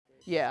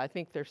Yeah, I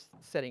think they're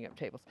setting up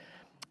tables.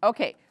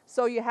 Okay,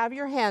 so you have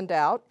your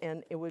handout,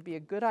 and it would be a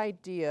good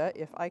idea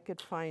if I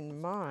could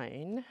find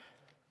mine.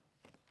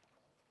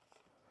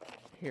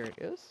 Here it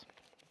is.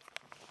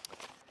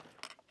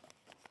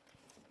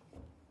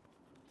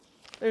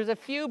 There's a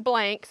few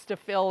blanks to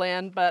fill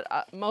in, but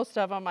most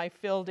of them I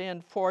filled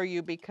in for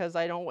you because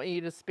I don't want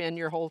you to spend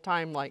your whole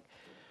time like,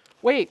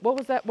 wait, what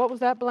was that? What was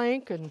that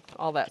blank? And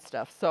all that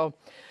stuff. So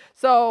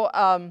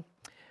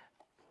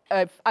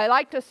I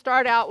like to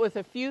start out with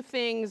a few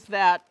things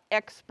that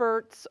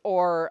experts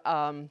or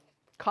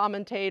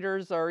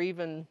commentators or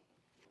even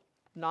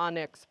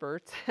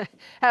non-experts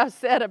have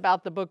said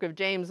about the book of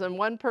James. And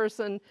one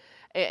person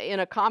in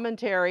a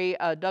commentary,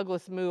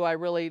 Douglas Moo, I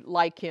really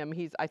like him.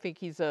 I think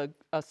he's a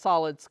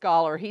solid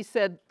scholar. He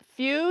said,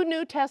 few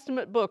New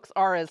Testament books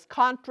are as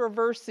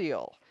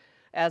controversial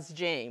as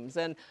James.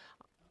 And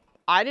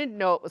I didn't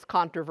know it was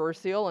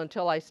controversial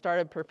until I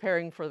started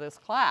preparing for this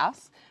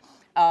class.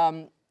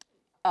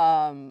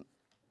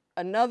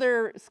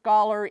 Another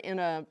scholar in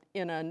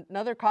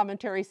another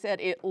commentary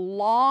said it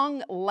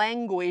long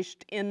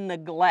languished in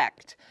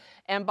neglect.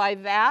 And by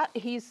that,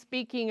 he's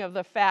speaking of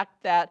the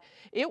fact that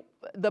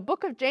the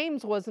book of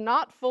James was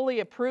not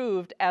fully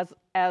approved as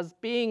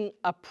being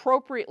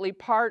appropriately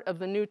part of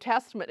the New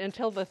Testament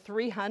until the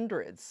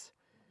 300s.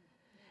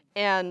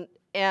 And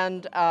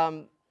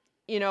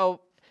you know,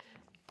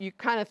 you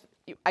kind of,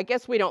 I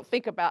guess we don't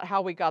think about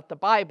how we got the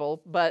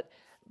Bible, but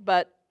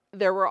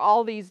there were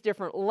all these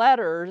different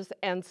letters,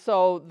 and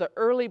so the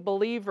early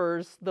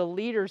believers, the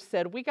leaders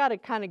said, we got to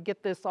kind of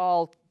get this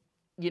all,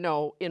 you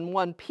know, in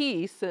one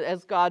piece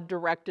as God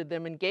directed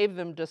them and gave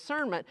them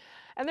discernment.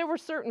 And there were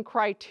certain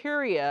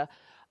criteria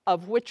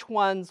of which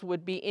ones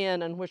would be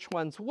in and which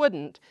ones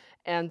wouldn't.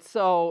 And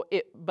so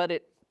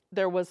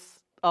there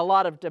was a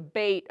lot of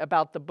debate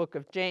about the book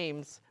of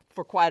James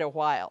for quite a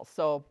while.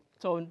 So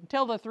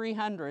until the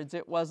 300s,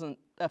 it wasn't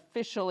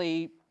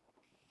officially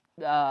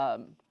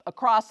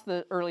across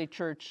the early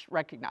church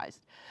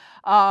recognized.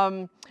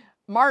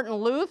 Martin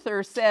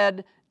Luther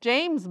said,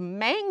 James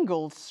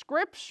mangles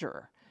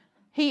scripture.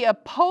 He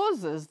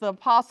opposes the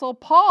Apostle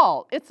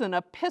Paul. It's an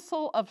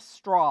epistle of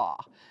straw.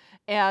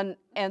 And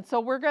so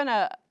we're going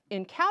to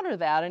encounter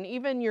that, and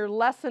even your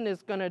lesson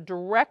is going to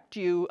direct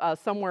you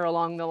somewhere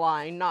along the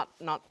line, not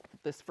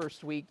this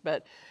first week,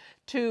 but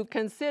to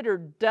consider,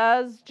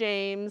 does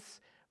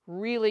James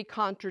really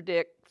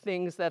contradict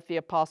things that the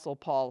Apostle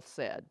Paul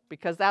said?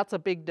 Because that's a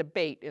big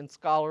debate in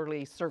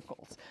scholarly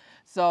circles.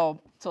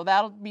 So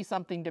that'll be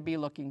something to be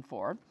looking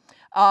for.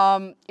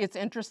 It's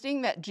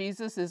interesting that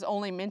Jesus is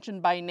only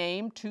mentioned by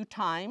name 2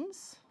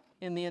 times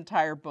in the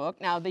entire book.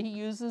 Now, he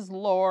uses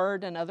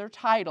Lord and other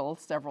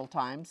titles several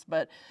times,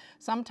 but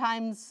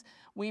sometimes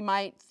we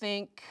might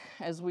think,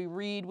 as we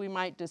read, we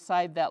might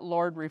decide that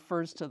Lord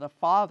refers to the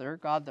Father,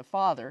 God the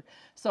Father.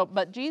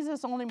 But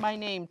Jesus only by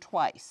name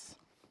twice.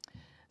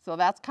 So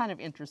that's kind of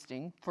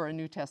interesting for a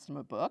New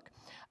Testament book.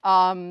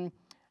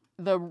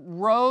 The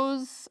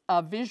Rose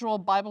Visual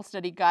Bible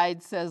Study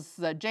Guide says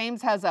that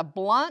James has a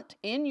blunt,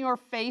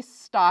 in-your-face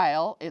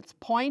style. It's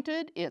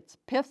pointed, it's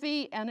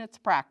pithy, and it's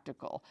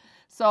practical.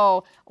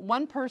 So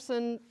one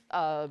person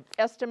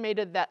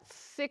estimated that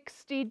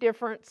 60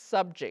 different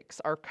subjects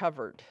are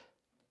covered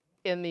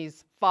in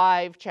these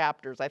 5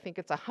 chapters. I think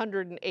it's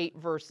 108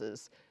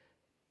 verses.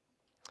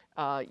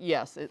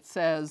 Yes, it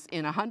says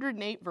in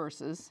 108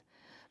 verses,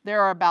 there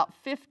are about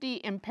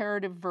 50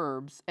 imperative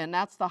verbs, and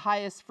that's the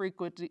highest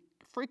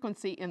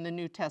frequency in the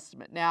New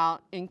Testament.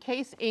 Now, in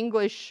case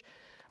English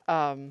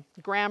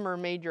grammar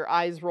made your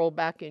eyes roll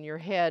back in your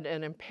head,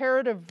 an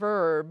imperative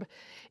verb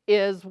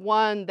is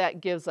one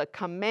that gives a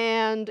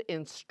command,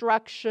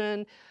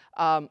 instruction.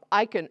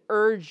 I can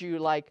urge you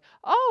like,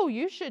 oh,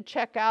 you should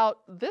check out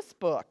this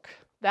book.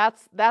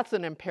 That's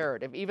an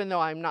imperative, even though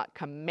I'm not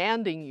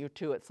commanding you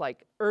to. It's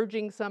like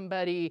urging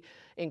somebody,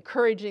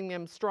 encouraging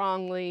them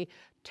strongly,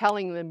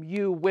 telling them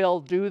you will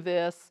do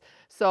this.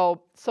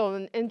 So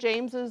in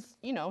James's,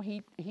 you know,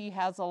 he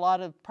has a lot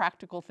of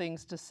practical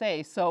things to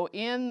say. So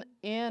in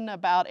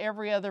about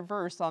every other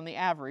verse on the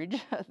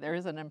average, there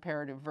is an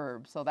imperative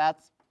verb. So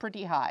that's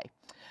pretty high.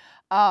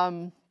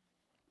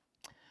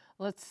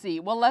 Let's see.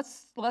 Well,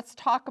 let's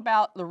talk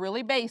about the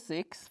really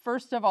basics.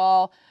 First of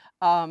all,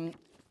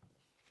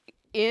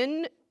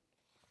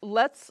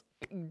 let's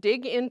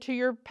dig into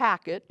your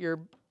packet,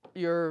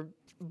 your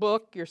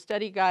book, your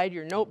study guide,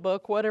 your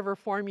notebook, whatever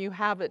form you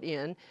have it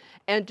in,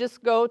 and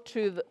just go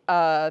to,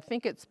 I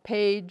think it's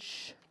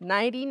page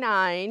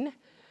 99,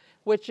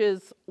 which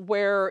is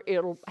where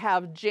it'll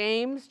have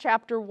James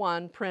chapter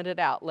 1 printed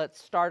out.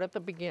 Let's start at the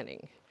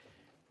beginning.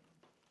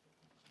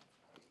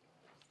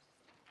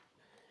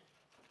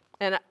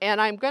 And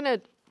I'm going to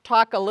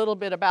talk a little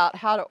bit about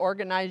how to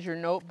organize your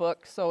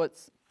notebook so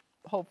it's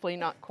hopefully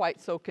not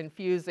quite so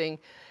confusing.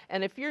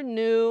 And if you're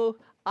new,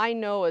 I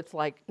know it's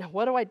like, now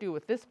what do I do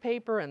with this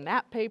paper and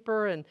that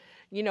paper? And,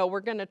 you know,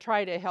 we're going to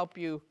try to help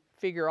you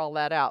figure all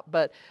that out.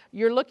 But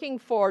you're looking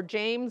for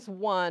James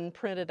 1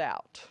 printed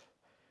out.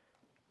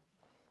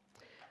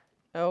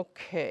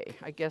 Okay,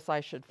 I guess I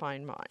should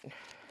find mine.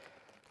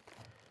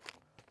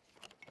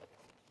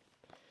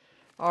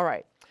 All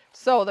right.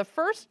 So the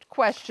first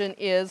question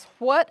is,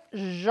 what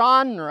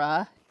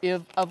genre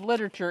of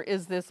literature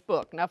is this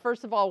book? Now,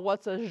 first of all,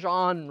 what's a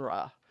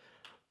genre?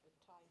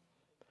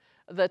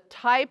 The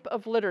type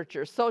of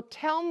literature. So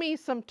tell me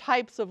some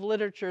types of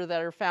literature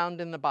that are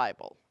found in the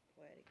Bible.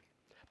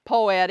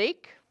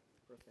 Poetic.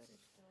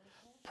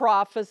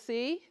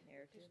 Prophecy.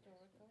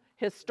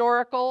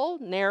 Historical,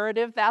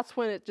 narrative. That's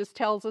when it just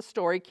tells a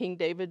story. King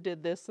David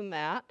did this and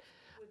that.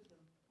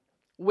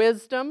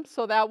 Wisdom,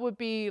 so that would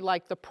be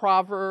like the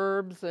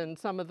Proverbs and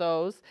some of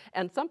those.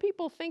 And some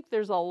people think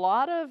there's a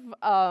lot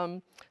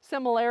of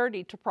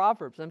similarity to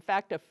Proverbs. In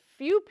fact, a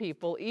few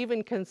people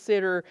even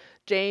consider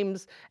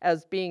James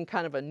as being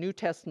kind of a New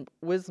Testament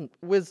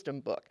wisdom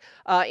book.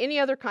 Any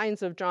other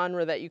kinds of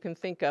genre that you can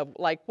think of?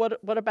 Like what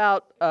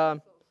about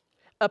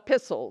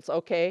epistles?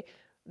 Okay,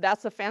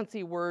 that's a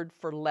fancy word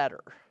for letter.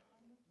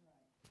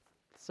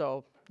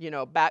 So,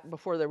 back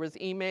before there was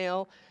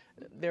email,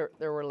 there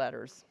were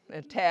letters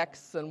and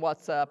texts and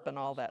WhatsApp and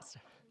all that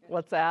stuff.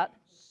 What's that?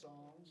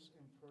 Songs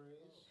and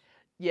praise.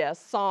 Yes,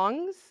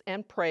 songs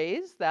and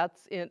praise.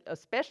 That's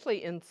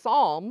especially in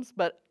Psalms.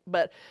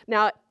 But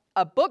now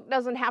a book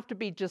doesn't have to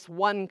be just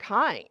one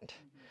kind,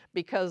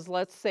 because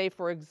let's say,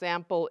 for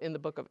example, in the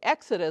book of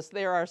Exodus,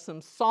 there are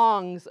some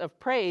songs of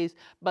praise,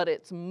 but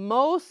it's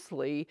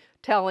mostly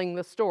telling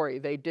the story.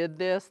 They did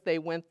this, they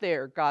went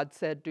there. God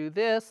said, do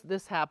this,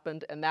 this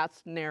happened, and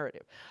that's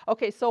narrative.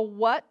 Okay, so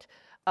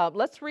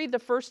let's read the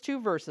first two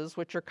verses,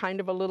 which are kind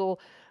of a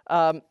little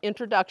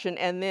introduction,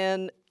 and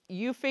then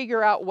you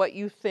figure out what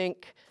you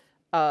think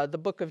the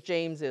book of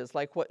James is,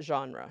 like what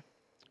genre.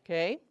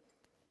 Okay?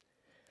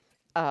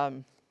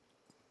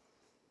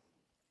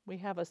 We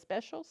have a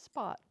special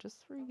spot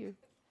just for you.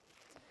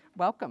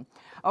 Welcome.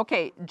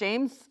 Okay,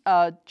 James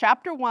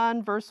chapter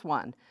 1, verse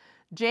 1.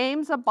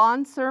 James, a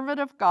bondservant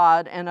of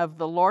God and of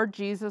the Lord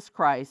Jesus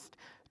Christ,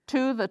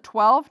 to the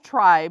 12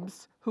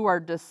 tribes who are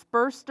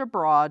dispersed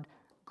abroad,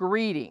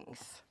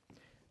 greetings.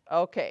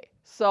 Okay,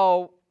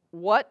 so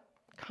what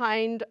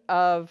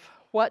does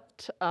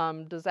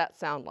that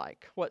sound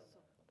like? What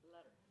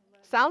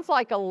sounds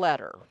like a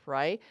letter,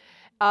 right?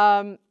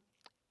 And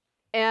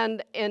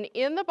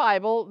in the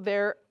Bible,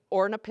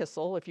 or an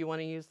epistle, if you want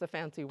to use the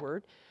fancy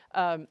word,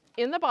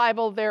 in the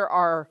Bible there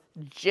are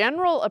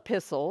general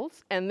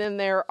epistles, and then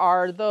there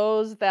are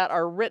those that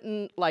are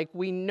written, like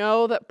we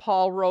know that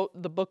Paul wrote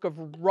the book of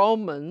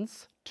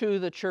Romans to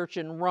the church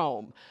in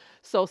Rome.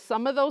 So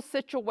some of those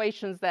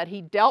situations that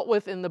he dealt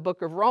with in the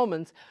book of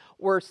Romans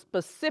were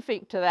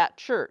specific to that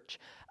church.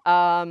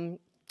 Paul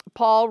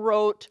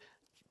wrote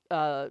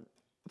 1st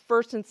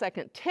and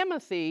 2nd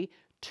Timothy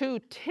to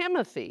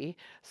Timothy,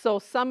 so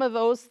some of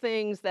those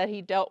things that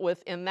he dealt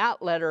with in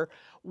that letter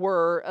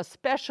were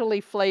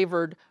especially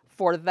flavored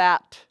for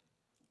that,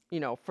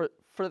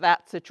 for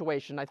that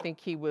situation. I think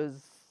he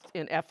was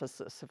in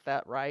Ephesus, if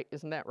that right,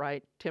 isn't that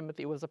right?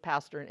 Timothy was a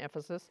pastor in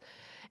Ephesus.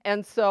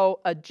 And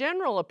so a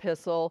general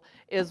epistle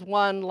is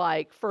one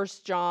like 1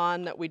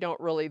 John that we don't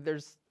really,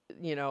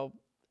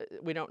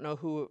 we don't know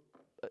who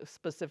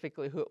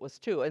specifically who it was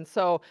to. And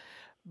so,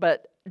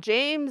 but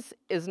James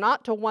is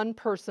not to one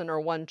person or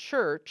one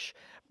church,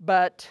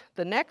 but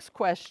the next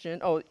question,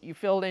 you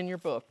filled in your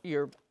book,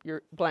 your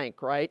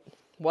blank, right?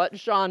 What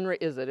genre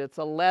is it? It's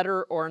a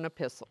letter or an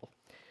epistle.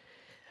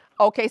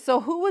 Okay, so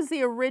who was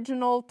the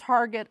original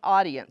target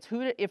audience?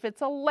 If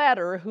it's a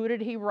letter, who did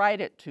he write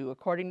it to,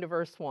 according to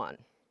verse 1?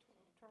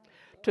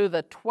 To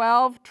the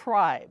 12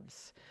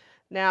 tribes.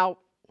 Now,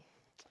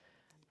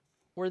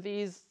 were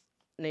these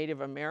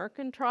Native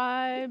American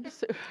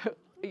tribes?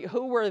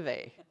 Who were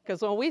they?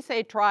 Because when we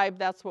say tribe,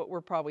 that's what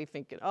we're probably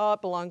thinking. Oh,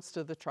 it belongs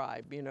to the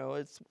tribe.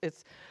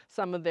 It's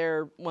one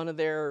of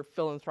their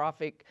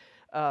philanthropic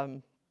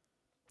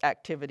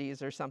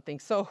activities or something.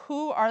 So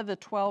who are the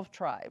 12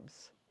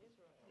 tribes?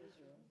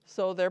 Israel.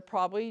 So they're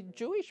probably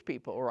Jewish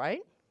people,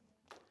 right?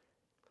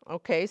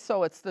 Okay,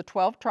 so it's the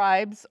 12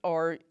 tribes,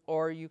 or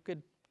you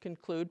could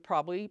conclude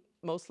probably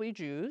mostly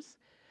Jews.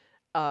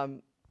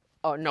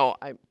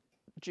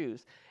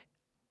 Jews.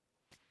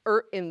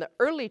 In the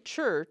early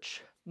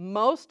church,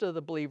 most of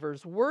the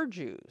believers were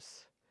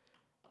Jews,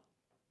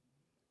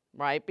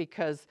 right?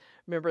 Because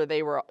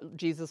remember,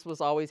 Jesus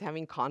was always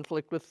having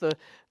conflict with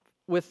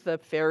the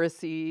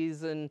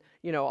Pharisees and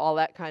all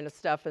that kind of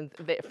stuff, and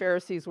the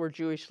Pharisees were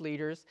Jewish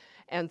leaders,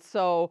 and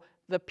so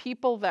the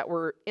people that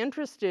were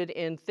interested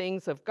in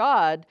things of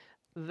God,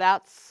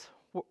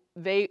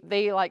 they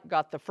like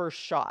got the first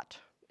shot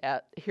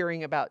at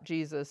hearing about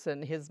Jesus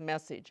and his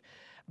message.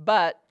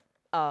 But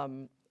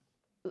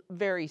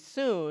very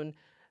soon,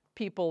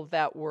 people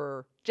that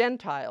were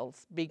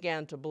Gentiles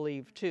began to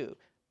believe too.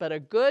 But a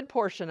good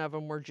portion of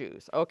them were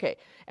Jews. Okay,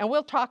 and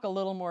we'll talk a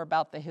little more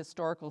about the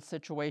historical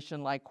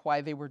situation, like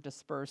why they were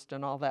dispersed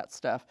and all that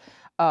stuff.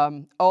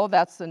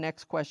 That's the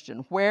next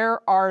question.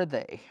 Where are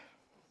they?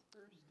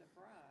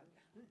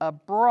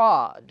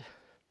 Abroad.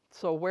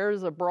 So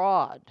where's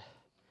abroad?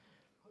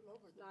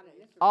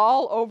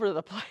 All over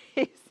the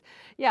place.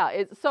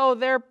 Yeah, so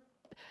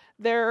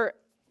they're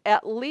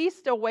at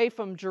least away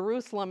from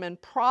Jerusalem and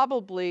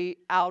probably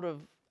out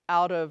of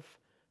out of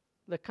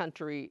the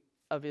country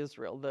of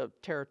Israel, the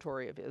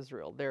territory of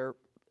Israel.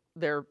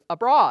 They're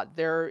abroad.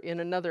 They're in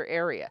another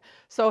area.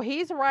 So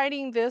he's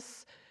writing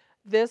this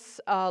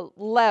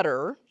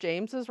letter.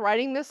 James is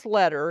writing this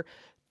letter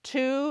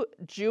to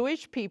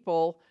Jewish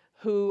people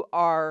who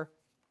are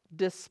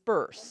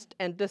dispersed.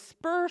 And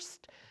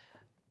dispersed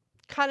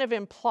kind of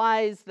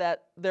implies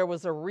that there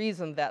was a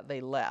reason that they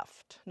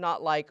left.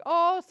 Not like,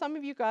 oh, some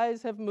of you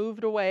guys have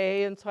moved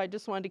away, and so I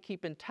just wanted to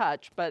keep in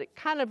touch. But it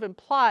kind of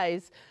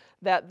implies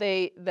that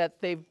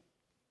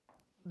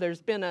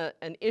there's been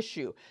an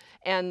issue.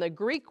 And the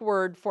Greek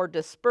word for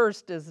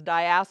dispersed is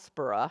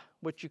diaspora,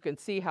 which you can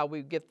see how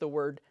we get the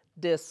word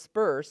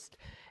dispersed.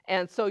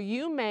 And so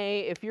you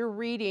may, if you're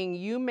reading,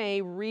 you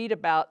may read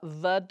about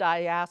the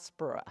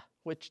diaspora,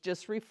 which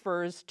just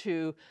refers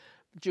to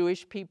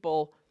Jewish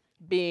people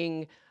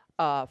being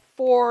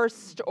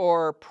forced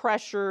or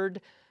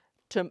pressured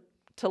to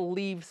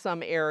leave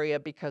some area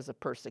because of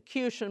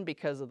persecution,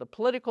 because of the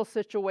political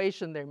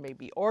situation. They may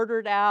be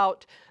ordered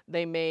out.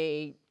 They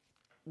may,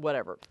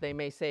 whatever. They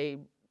may say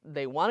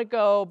they want to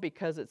go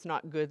because it's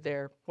not good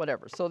there,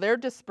 whatever. So they're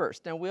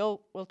dispersed, and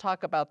we'll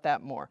talk about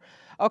that more.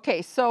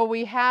 Okay, so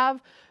we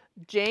have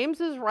James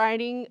is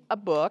writing a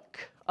book,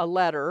 a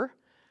letter,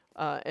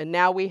 and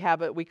now we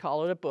have it. We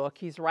call it a book.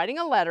 He's writing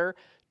a letter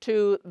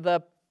to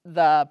the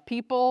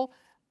people,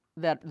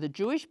 the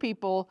Jewish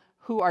people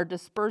who are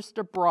dispersed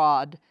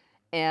abroad,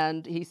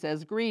 and he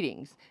says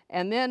greetings.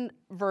 And then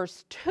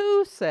verse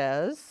 2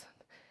 says,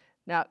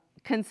 now,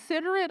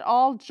 consider it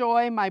all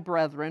joy, my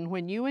brethren,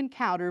 when you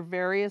encounter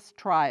various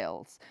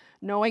trials,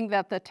 knowing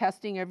that the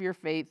testing of your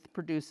faith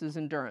produces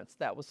endurance.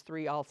 That was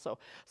 3 also.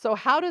 So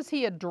how does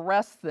he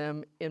address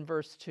them in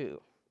verse 2?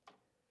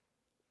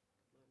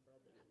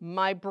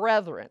 My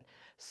brethren.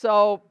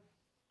 So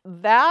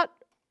that's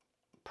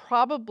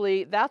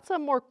a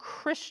more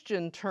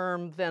Christian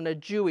term than a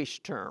Jewish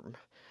term.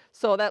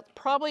 So that's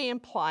probably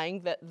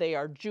implying that they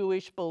are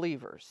Jewish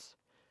believers.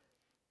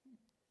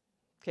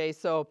 Okay,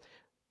 so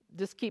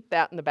just keep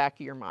that in the back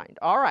of your mind.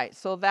 All right,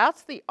 so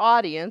that's the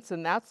audience,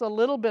 and that's a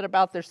little bit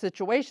about their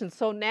situation.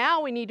 So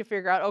now we need to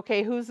figure out,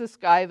 okay, who's this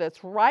guy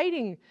that's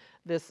writing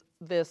this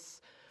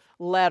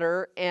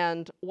letter,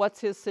 and what's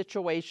his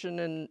situation,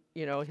 and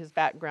his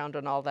background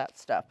and all that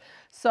stuff.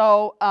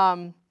 So,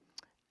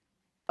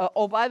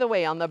 oh, by the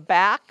way, on the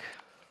back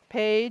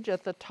page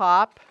at the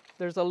top,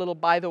 there's a little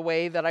by the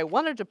way that I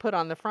wanted to put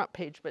on the front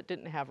page but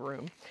didn't have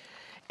room.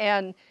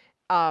 And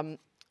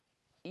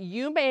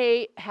you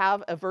may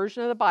have a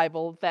version of the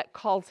Bible that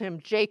calls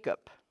him Jacob.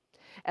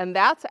 And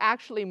that's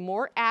actually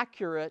more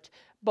accurate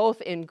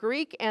both in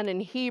Greek and in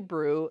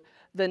Hebrew.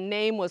 The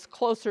name was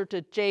closer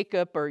to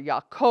Jacob or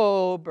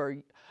Jacob or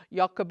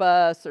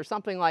Jacobus or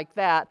something like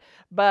that.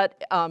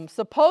 But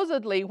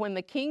supposedly when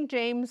the King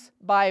James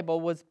Bible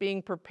was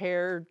being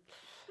prepared,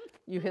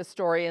 you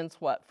historians,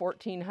 what,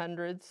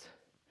 1400s?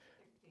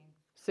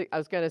 I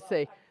was going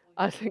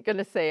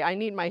to say, I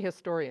need my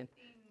historian.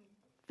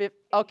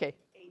 Okay,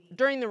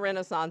 during the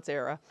Renaissance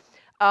era.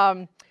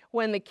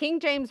 When the King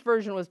James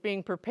Version was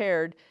being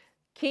prepared,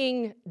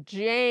 King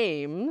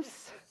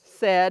James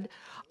said,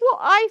 well,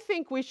 I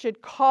think we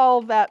should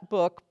call that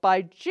book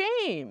by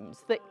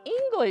James,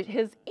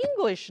 his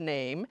English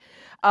name,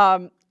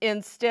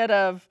 instead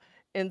of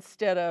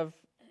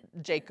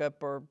Jacob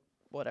or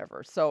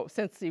whatever. So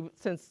since it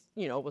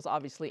was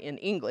obviously in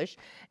English,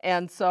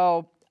 and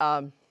so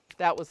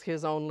that was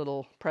his own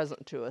little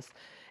present to us.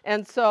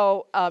 And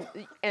so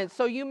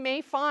you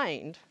may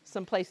find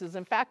some places.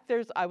 In fact,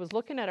 I was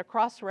looking at a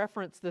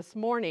cross-reference this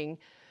morning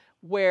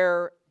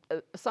where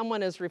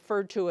someone is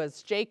referred to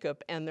as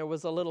Jacob, and there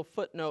was a little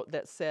footnote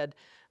that said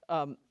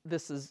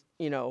this is,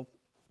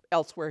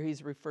 elsewhere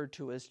he's referred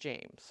to as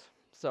James.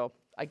 So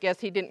I guess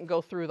he didn't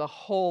go through the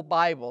whole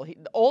Bible.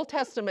 The Old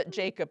Testament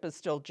Jacob is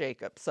still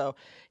Jacob, so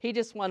he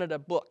just wanted a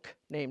book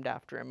named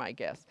after him, I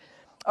guess.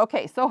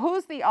 Okay, so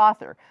who's the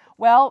author?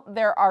 Well,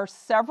 there are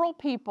several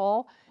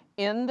people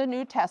in the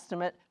New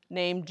Testament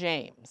named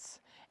James.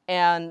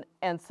 And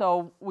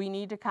so we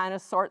need to kind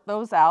of sort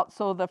those out.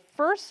 So the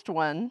first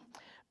one,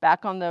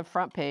 back on the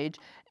front page,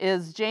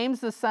 is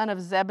James the son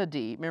of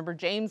Zebedee. Remember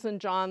James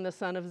and John the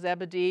son of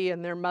Zebedee,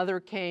 and their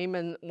mother came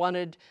and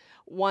wanted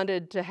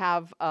to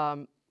have,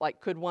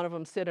 could one of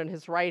them sit on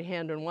his right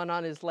hand and one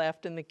on his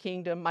left in the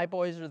kingdom? My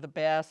boys are the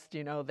best,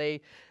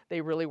 they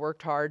really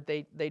worked hard.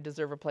 They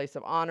deserve a place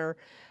of honor.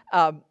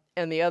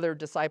 And the other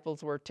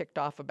disciples were ticked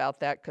off about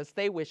that because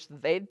they wished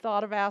they'd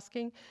thought of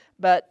asking.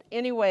 But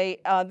anyway,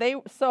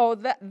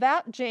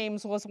 that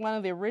James was one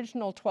of the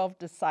original 12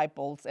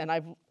 disciples, and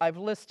I've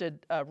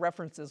listed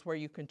references where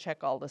you can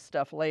check all this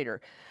stuff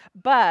later.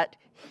 But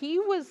he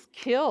was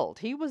killed.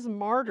 He was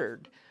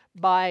martyred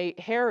by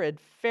Herod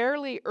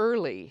fairly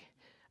early,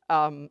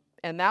 and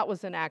that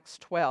was in Acts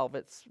 12.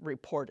 It's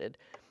reported.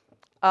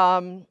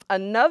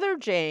 Another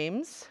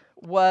James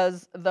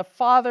was the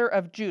father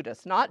of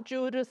Judas, not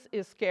Judas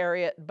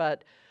Iscariot,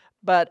 but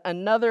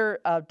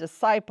another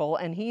disciple,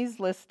 and he's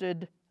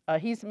listed.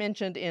 He's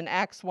mentioned in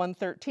Acts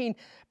 1:13,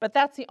 but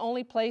that's the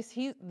only place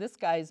this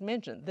guy is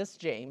mentioned, this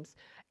James,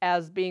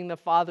 as being the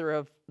father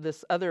of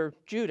this other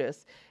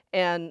Judas,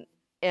 and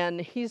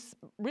he's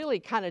really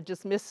kind of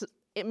just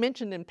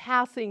mentioned in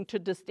passing to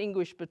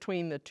distinguish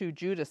between the two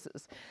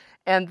Judases.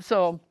 And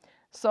so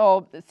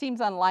it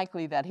seems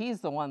unlikely that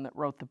he's the one that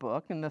wrote the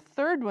book. And the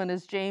third one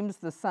is James,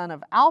 the son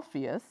of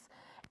Alphaeus,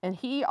 and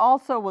he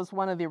also was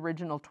one of the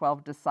original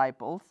 12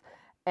 disciples.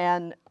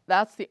 And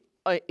that's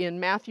in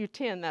Matthew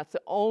 10, that's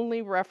the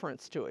only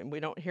reference to him. We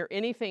don't hear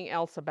anything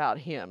else about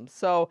him.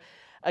 So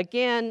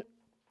again,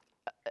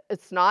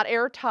 it's not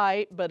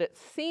airtight, but it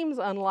seems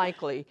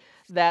unlikely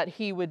that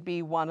he would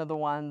be one of the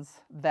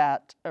ones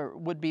that, or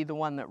would be the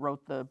one that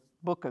wrote the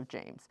book of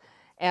James.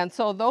 And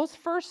so those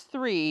first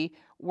three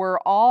were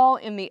all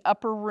in the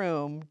upper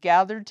room,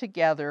 gathered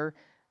together.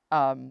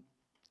 It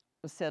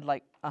said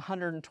like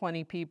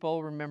 120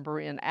 people. Remember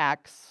in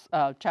Acts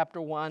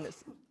chapter 1,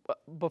 it's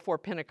before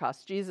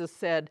Pentecost, Jesus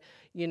said,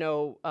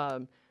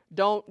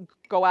 don't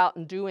go out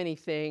and do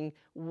anything.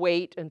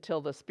 Wait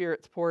until the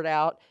Spirit's poured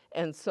out.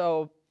 And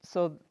so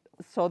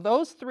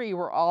those three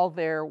were all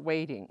there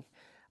waiting.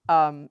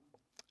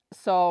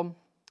 So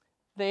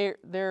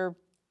they're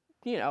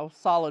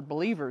solid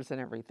believers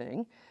and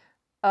everything.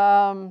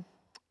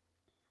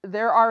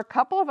 There are a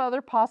couple of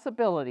other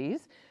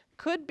possibilities.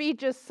 Could be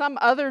just some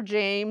other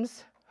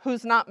James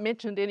who's not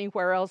mentioned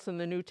anywhere else in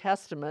the New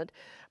Testament,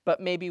 but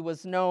maybe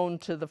was known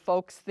to the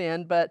folks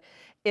then. But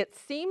it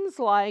seems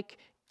like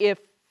if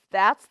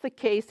that's the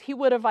case, he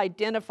would have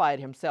identified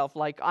himself,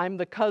 like I'm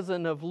the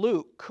cousin of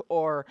Luke,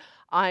 or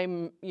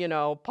I'm,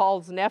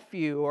 Paul's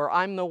nephew, or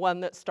I'm the one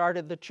that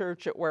started the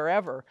church at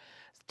wherever,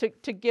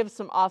 to give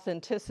some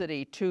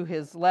authenticity to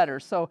his letter.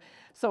 So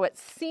it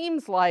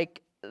seems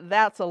like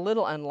that's a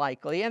little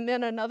unlikely. And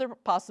then another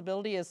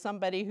possibility is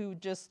somebody who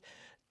just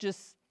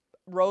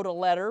wrote a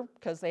letter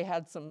because they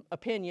had some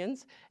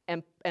opinions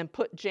and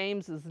put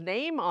James's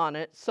name on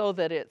it so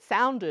that it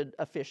sounded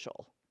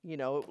official,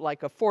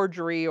 like a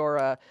forgery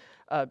or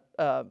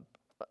a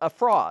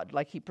fraud,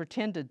 like he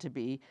pretended to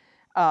be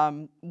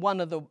one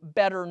of the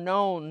better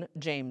known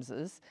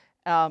Jameses.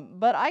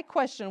 But I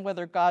question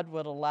whether God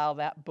would allow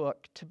that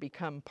book to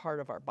become part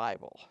of our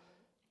Bible.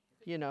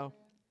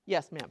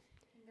 Yes, ma'am.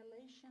 In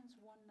Galatians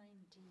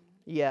 1:19.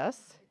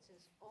 Yes. It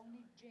says,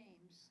 only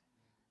James,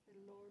 the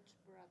Lord's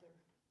brother.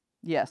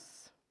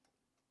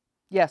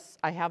 Yes,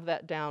 I have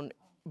that down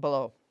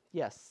below.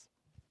 Yes.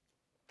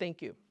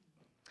 Thank you.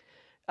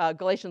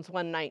 Galatians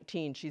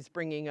 1:19 she's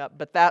bringing up,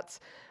 but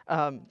that's,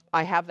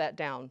 I have that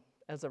down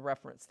as a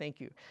reference. Thank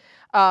you.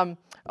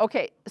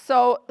 Okay,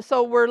 so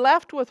we're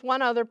left with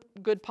one other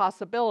good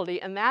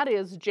possibility, and that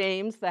is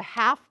James, the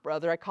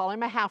half-brother. I call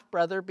him a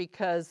half-brother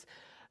because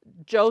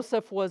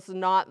Joseph was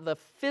not the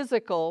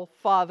physical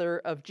father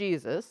of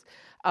Jesus.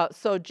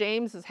 So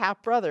James is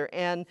half-brother,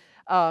 and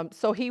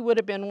so he would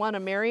have been one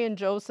of Mary and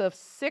Joseph's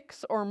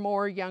 6 or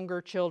more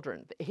younger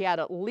children. He had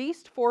at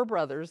least 4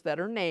 brothers that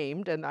are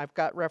named, and I've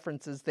got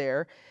references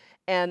there,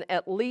 and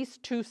at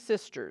least 2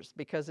 sisters,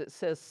 because it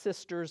says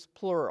sisters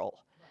plural.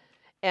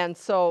 And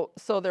so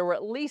there were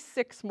at least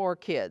 6 more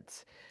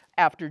kids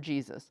after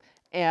Jesus.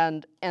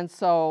 And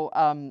so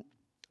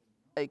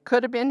it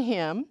could have been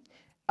him.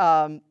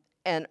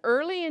 And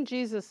early in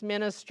Jesus'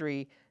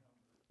 ministry,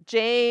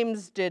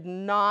 James did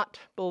not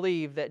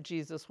believe that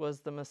Jesus was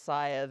the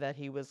Messiah, that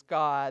he was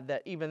God,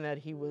 that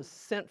he was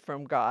sent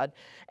from God.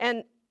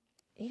 And,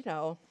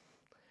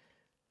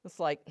 it's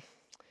like,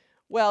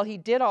 well, he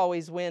did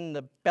always win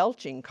the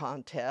belching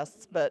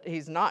contests, but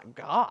he's not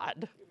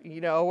God,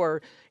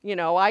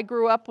 I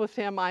grew up with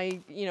him.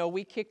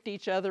 We kicked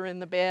each other in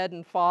the bed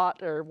and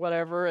fought or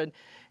whatever.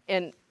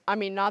 And I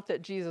mean, not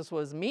that Jesus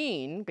was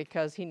mean,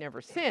 because he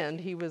never sinned.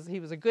 He was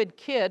a good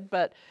kid,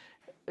 but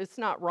it's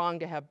not wrong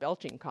to have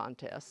belching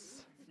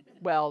contests.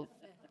 Well,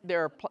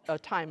 there are a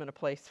time and a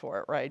place for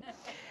it, right?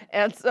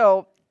 And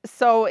so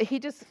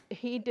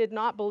he did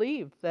not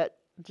believe that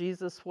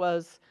Jesus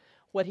was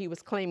what he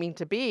was claiming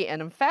to be.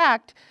 And in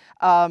fact,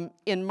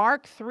 in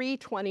Mark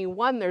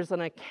 3:21, there's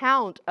an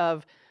account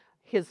of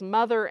his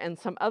mother and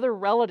some other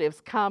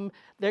relatives come.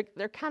 They're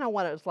kind of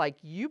it's like,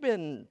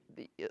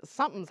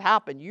 something's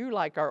happened. You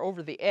are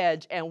over the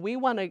edge, and we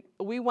want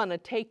to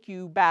take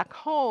you back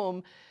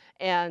home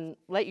and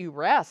let you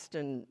rest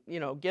and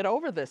get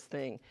over this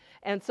thing.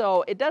 And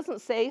so it doesn't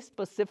say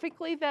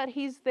specifically that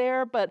he's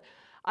there, but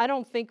I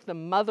don't think the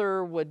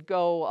mother would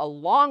go a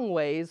long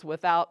ways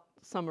without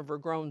some of her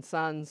grown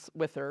sons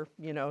with her,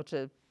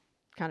 to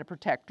kind of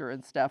protect her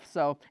and stuff.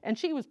 So, and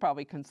she was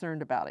probably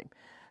concerned about him.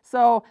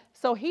 So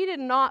he did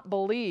not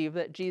believe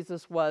that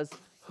Jesus was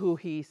who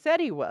he said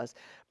he was.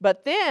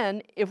 But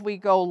then, if we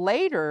go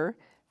later,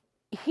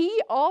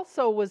 he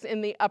also was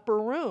in the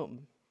upper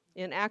room.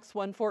 In Acts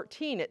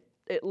 1:14,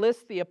 it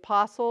lists the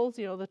apostles,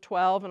 the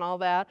 12 and all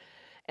that,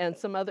 and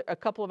a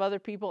couple of other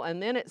people,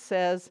 and then it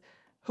says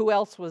who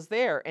else was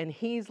there, and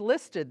he's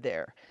listed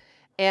there.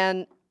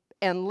 And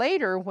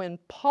later, when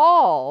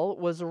Paul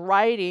was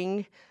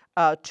writing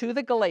to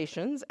the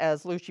Galatians,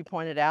 as Lucy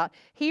pointed out,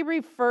 he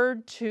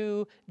referred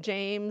to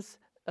James,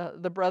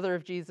 the brother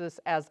of Jesus,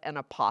 as an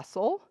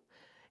apostle.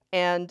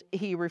 and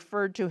he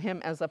referred to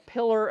him as a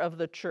pillar of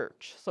the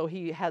church. So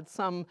he had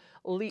some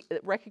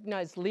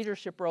recognized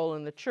leadership role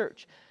in the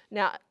church.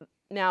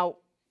 Now,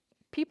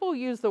 people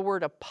use the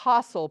word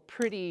apostle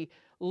pretty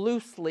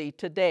loosely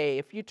today.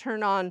 If you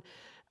turn on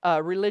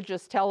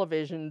religious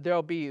television,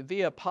 there'll be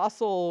the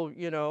apostle,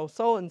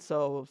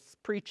 so-and-so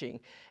preaching.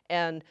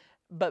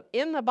 But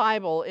in the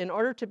Bible, in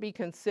order to be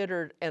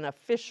considered an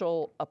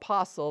official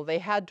apostle, they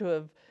had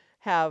to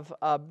have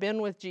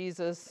been with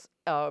Jesus,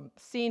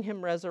 seen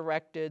him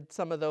resurrected,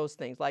 some of those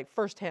things, like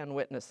firsthand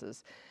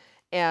witnesses.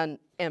 And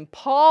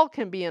Paul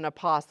can be an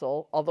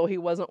apostle, although he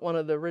wasn't one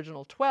of the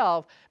original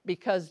 12,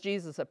 because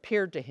Jesus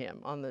appeared to him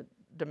on the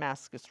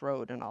Damascus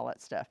Road and all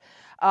that stuff.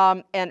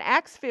 And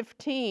Acts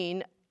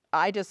 15,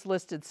 I just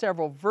listed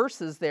several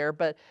verses there,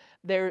 but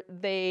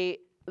the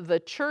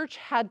church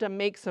had to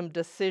make some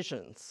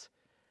decisions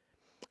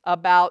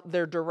about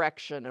their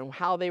direction and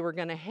how they were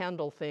going to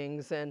handle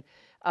things, and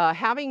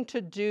having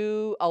to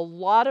do, a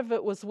lot of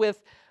it was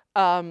with,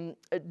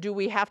 do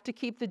we have to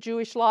keep the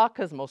Jewish law?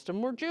 Because most of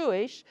them were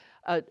Jewish.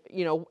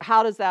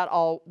 How does that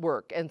all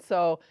work? And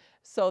so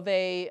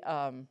they,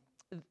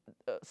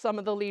 some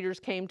of the leaders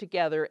came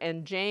together,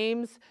 and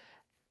James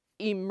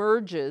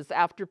emerges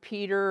after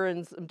Peter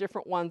and some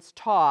different ones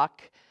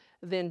talk.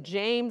 Then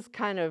James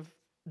kind of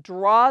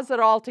draws it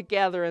all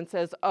together and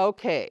says,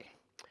 okay,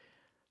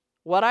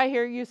 what I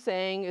hear you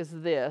saying is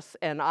this,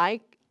 and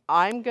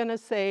I'm going to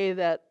say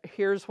that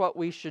here's what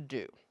we should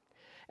do.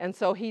 And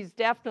so he's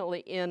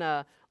definitely in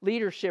a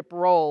leadership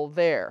role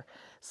there.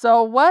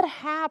 So what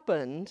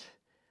happened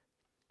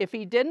if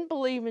he didn't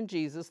believe in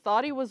Jesus,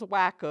 thought he was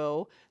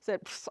wacko,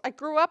 said, I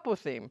grew up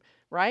with him,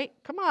 right?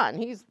 Come on,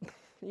 he's,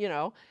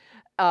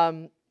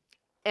 but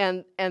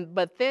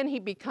then he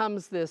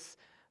becomes this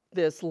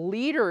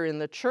leader in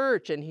the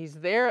church, and he's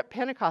there at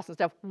Pentecost and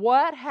stuff.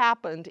 What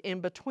happened in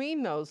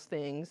between those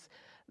things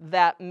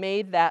that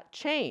made that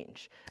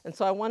change? And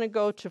so I want to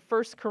go to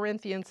 1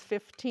 Corinthians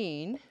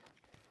 15.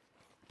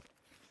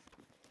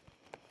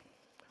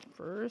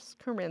 1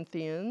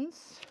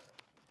 Corinthians.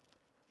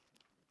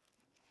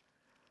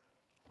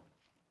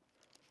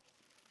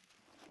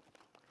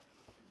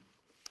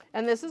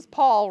 And this is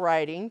Paul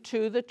writing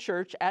to the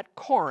church at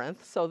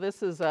Corinth. So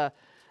this is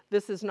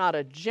not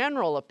a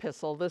general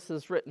epistle. This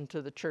is written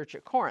to the church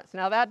at Corinth.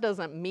 Now that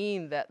doesn't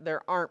mean that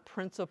there aren't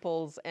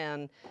principles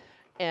and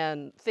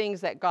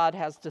things that God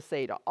has to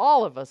say to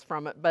all of us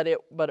from it, but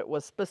it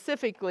was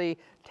specifically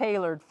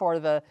tailored for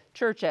the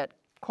church at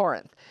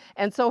Corinth.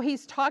 And so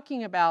he's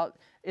talking about,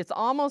 it's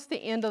almost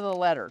the end of the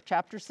letter.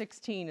 Chapter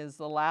 16 is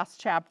the last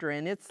chapter,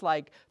 and it's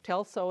like,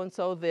 tell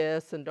so-and-so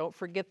this, and don't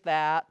forget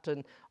that,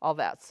 and all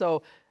that.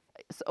 So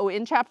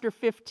in chapter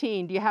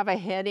 15, do you have a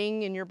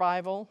heading in your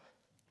Bible?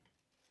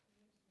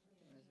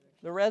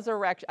 The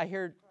resurrection. I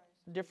hear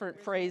different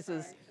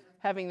phrases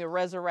having the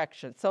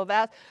resurrection. So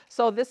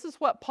this is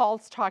what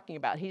Paul's talking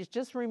about. He's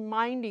just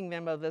reminding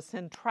them of the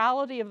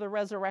centrality of the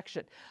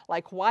resurrection.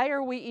 Like, why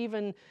are we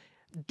even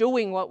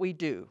doing what we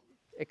do,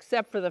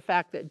 except for the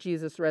fact that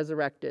Jesus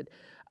resurrected?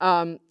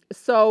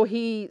 So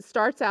he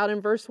starts out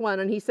in verse 1,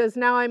 and he says,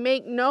 now I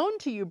make known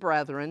to you,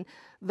 brethren,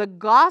 the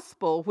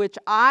gospel which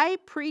I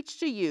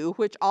preached to you,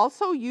 which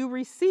also you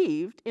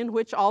received, in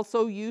which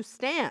also you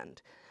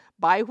stand,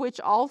 by which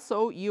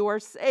also you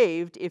are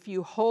saved, if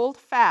you hold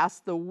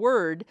fast the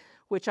word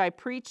which I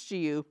preached to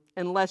you,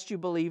 unless you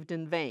believed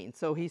in vain.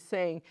 So he's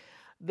saying,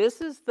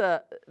 this is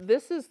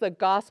the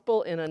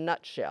gospel in a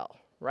nutshell,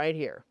 right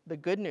here, the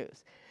good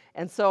news.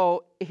 And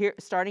so here,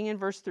 starting in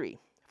verse 3,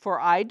 for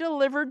I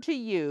delivered to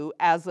you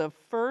as of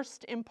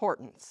first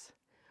importance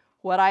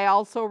what I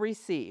also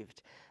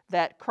received,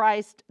 that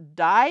Christ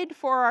died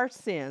for our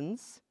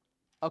sins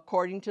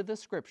according to the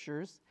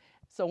scriptures.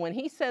 So when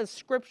he says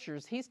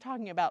scriptures, he's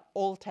talking about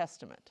Old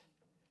Testament.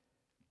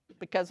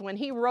 Because when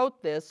he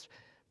wrote this,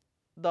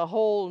 the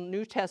whole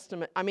New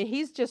Testament,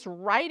 he's just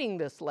writing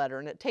this letter,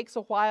 and it takes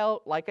a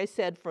while, like I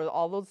said, for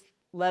all those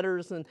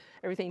letters and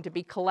everything to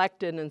be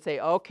collected and say,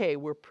 okay,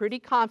 we're pretty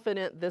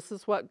confident this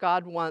is what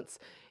God wants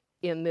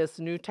in this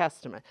New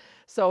Testament.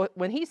 So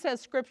when he says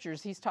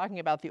scriptures, he's talking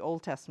about the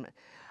Old Testament.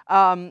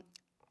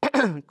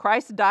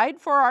 Christ died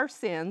for our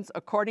sins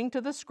according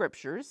to the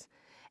scriptures,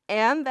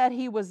 and that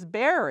he was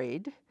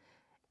buried,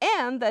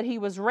 and that he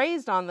was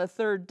raised on the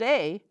third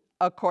day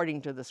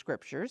according to the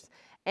scriptures,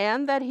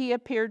 and that he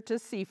appeared to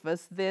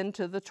Cephas, then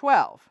to the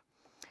 12.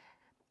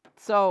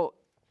 So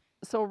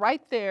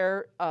right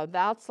there,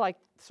 that's like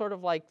sort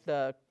of like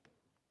the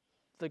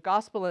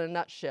gospel in a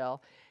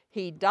nutshell.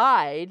 He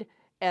died,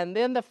 and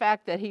then the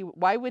fact that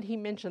why would he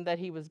mention that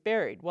he was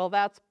buried? Well,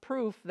 that's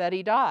proof that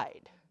he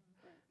died.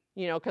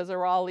 Because there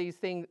were all these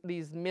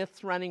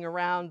myths running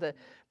around that,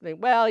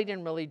 well, he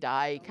didn't really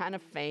die. He kind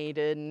of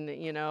fainted, and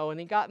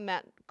he got in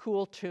that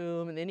cool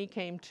tomb, and then he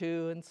came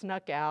to and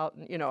snuck out,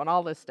 and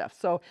all this stuff.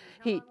 So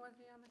How long was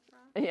he on the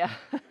cross?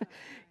 Yeah,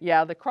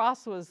 yeah, the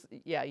cross was,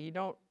 you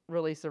don't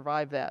really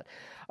survive that.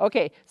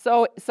 Okay,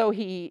 so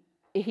he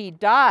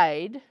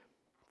died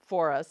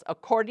for us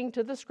according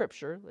to the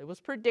scripture. It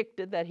was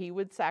predicted that he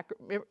would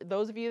sacrifice.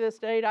 Those of you that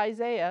studied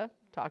Isaiah,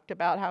 talked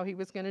about how he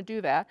was going to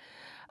do that,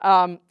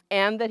 and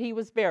that he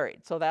was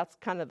buried. So that's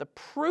kind of the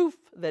proof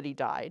that he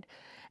died.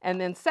 And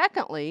then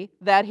secondly,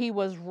 that he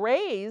was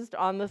raised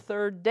on the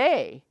third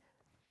day,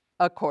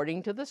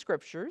 according to the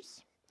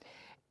scriptures,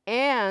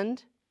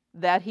 and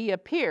that he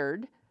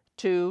appeared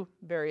to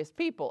various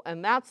people.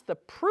 And that's the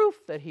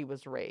proof that he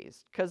was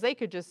raised, because they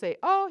could just say,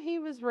 oh, he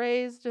was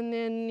raised and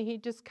then he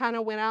just kind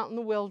of went out in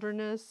the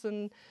wilderness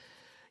and,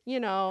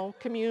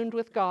 communed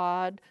with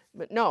God.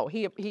 But no,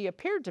 he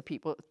appeared to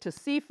people, to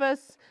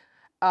Cephas,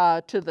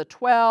 to the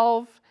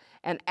 12,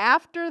 and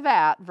after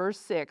that, verse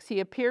 6, he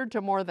appeared to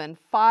more than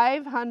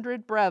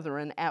 500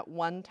 brethren at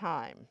one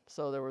time.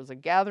 So there was a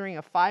gathering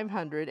of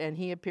 500, and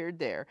he appeared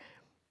there,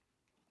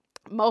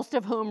 most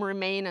of whom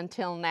remain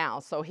until now.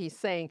 So he's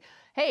saying,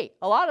 hey,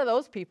 a lot of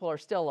those people are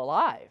still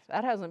alive.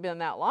 That hasn't been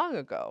that long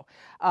ago,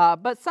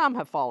 but some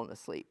have fallen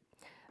asleep.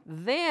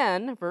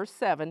 Then, verse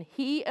 7,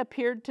 he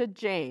appeared to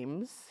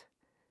James,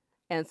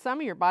 and some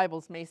of your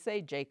Bibles may say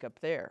Jacob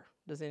there.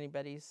 Does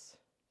anybody's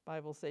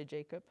Bible say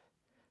Jacob?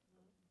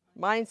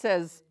 Mine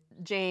says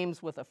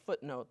James with a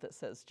footnote that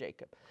says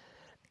Jacob.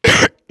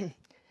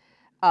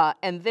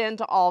 And then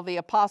to all the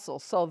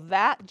apostles. So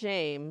that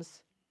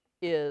James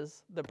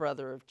is the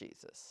brother of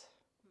Jesus.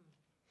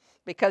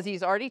 Because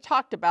he's already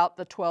talked about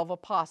the 12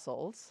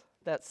 apostles.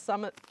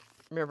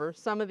 Remember,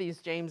 some of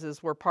these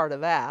Jameses were part of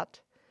that.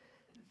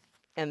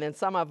 And then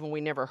some of them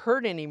we never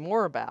heard any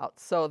more about.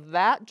 So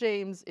that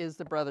James is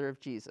the brother of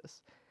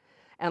Jesus.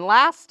 And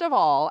last of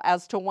all,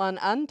 as to one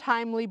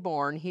untimely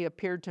born, he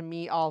appeared to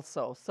me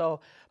also. So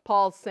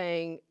Paul's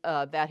saying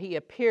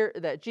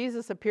that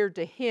Jesus appeared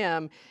to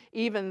him,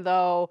 even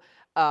though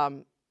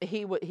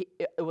it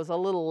was a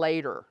little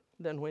later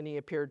than when he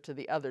appeared to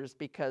the others,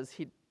 because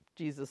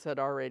Jesus had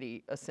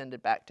already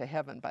ascended back to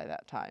heaven by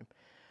that time.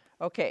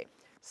 Okay,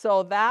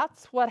 so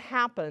that's what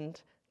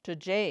happened to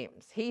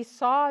James. He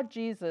saw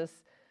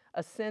Jesus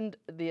ascend,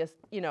 the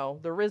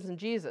risen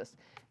Jesus.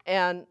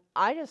 And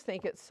I just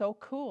think it's so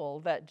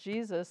cool that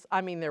Jesus,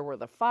 there were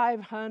the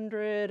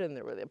 500 and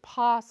there were the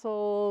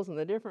apostles and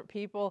the different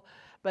people,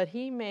 but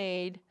he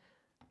made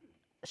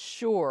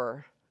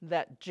sure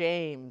that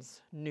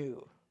James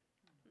knew.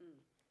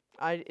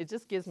 It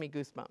just gives me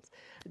goosebumps.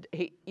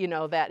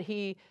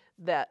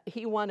 That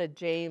he wanted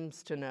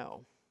James to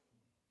know.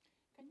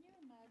 Can you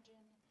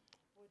imagine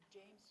what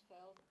James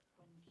felt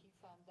when he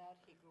found out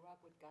he grew up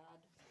with God?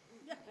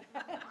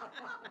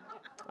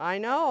 I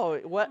know.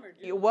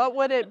 What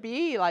would it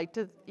be like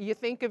you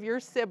think of your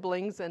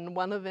siblings and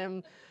one of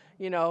them,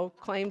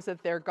 claims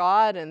that they're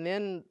God, and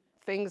then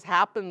things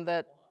happen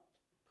that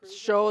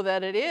show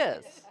that it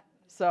is.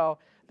 So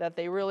that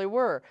they really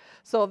were.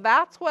 So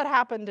that's what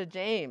happened to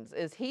James,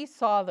 is he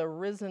saw the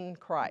risen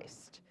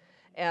Christ.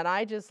 And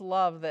I just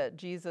love that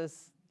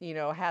Jesus,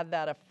 had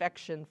that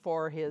affection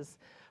for his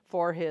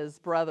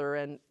brother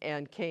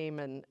and came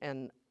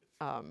and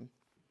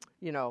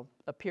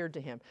appeared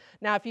to him.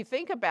 Now, if you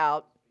think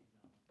about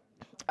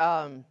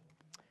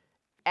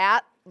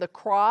at the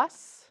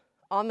cross,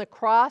 on the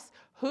cross,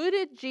 who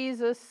did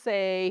Jesus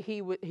say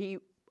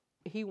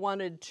he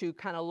wanted to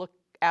kind of look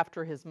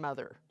after his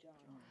mother?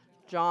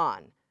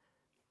 John.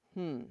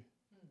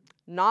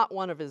 Not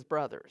one of his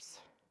brothers.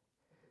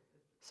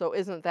 So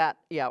isn't that,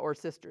 or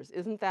sisters,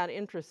 isn't that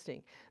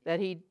interesting that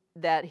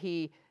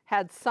he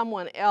had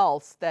someone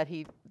else that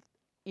he,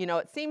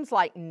 it seems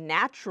like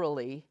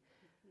naturally,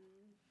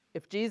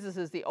 if Jesus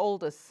is the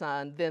oldest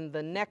son, then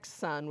the next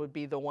son would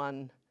be the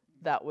one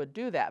that would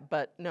do that.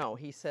 But no,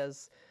 he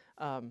says,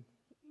 He knew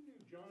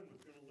John was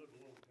going to live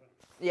a long time.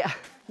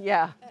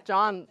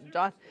 John.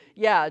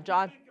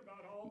 Think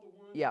about all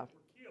the ones Yeah. that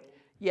were killed.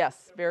 Yes,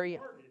 that very, were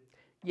martyred.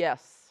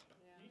 yes,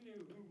 He knew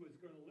who was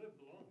going to live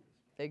the longest.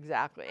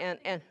 exactly. And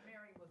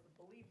Mary was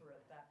a believer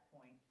at that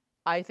point.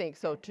 I think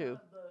so too.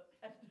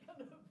 None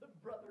of the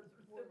brothers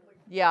or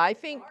siblings. Yeah, I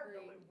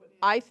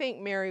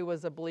think Mary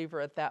was a believer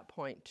at that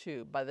point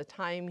too. By the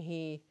time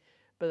he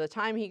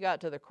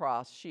got to the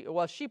cross, she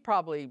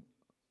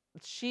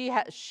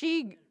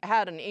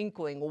had an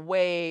inkling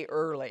way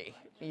early,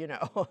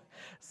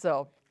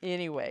 So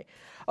anyway,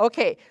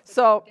 okay,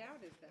 so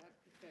Doubted that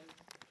because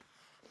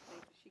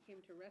she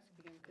came to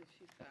rescue him because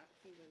she thought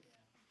he was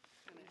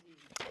kind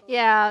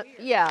of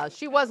yeah,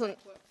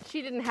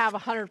 she didn't have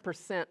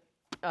 100%.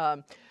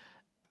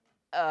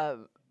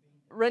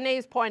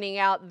 Renee's pointing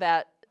out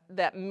that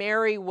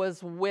Mary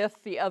was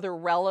with the other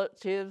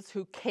relatives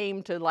who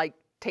came to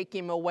take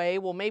him away.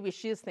 Well, maybe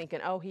she's thinking,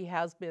 oh, he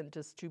has been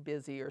just too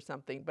busy or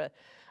something, but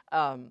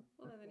Or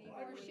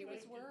she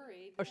was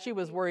worried. or she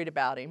was worried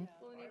about him.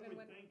 I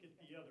would think it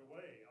the other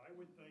way. I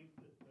would think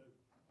that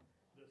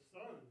the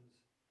sons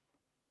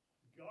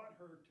got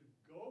her to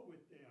go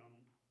with them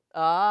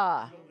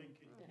so they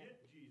could get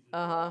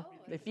Jesus.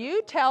 If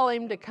you tell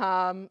him to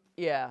come,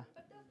 yeah.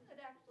 But doesn't it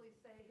actually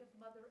say his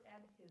mother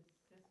and his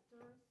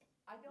sisters?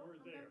 I don't Were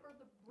there. remember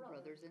the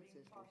brothers and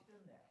being sisters. tossed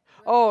in there.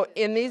 Oh,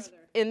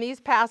 in these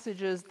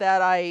passages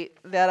that I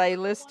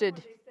listed.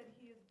 They said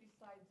he is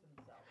besides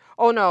himself.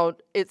 Oh no,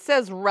 it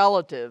says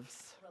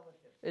relatives.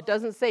 Relatives. It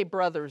doesn't say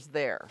brothers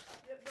there.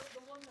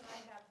 The one that I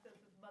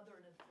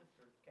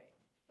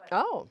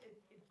Oh,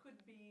 It could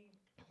be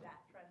that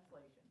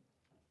translation.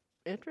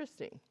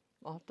 interesting.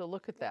 I'll have to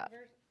look at that.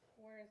 Verse,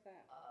 where is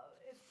that?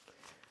 It's,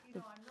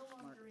 I'm no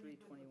longer any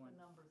good with the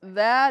numbers.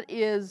 That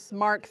is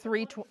Mark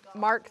 3:21.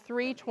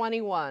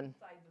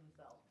 Besides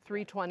himself.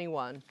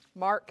 3:21.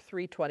 Mark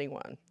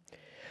 3:21.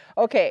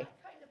 Okay.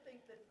 I kind of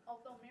think that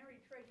although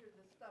Mary treasured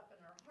this stuff in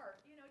her heart,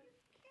 you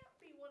can't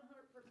be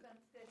 100%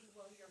 steady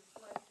while your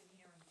flesh and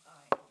here in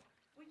time.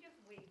 We just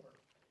waver.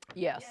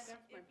 Yes. And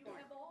if you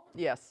have all of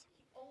Yes.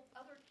 old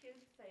other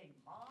kids saying,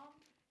 Mom,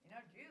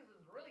 Jesus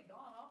has really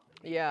gone off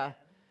the Yeah. deep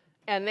end."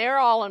 And they're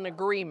all in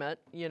agreement,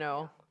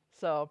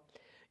 So,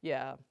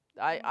 yeah.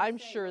 And you I'm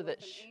say, sure well, that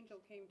if an angel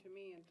came to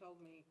me and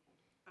told me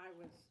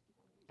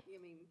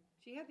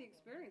she had the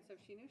experience of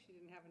she knew she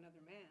didn't have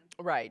another man.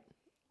 right.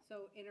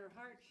 So in her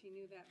heart, she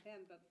knew that then,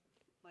 but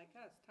like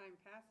us, time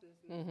passes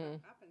and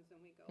stuff happens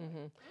and we go,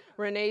 like,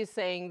 Renee's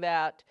saying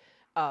that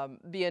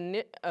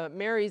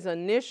Mary's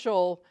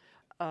initial,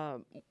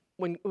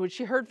 when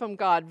she heard from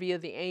God via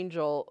the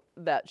angel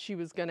that she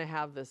was going to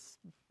have this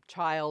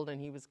child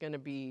and he was going to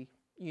be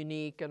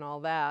unique and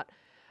all that,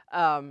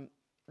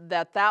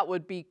 that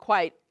would leave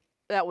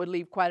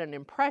quite an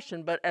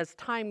impression. But as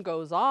time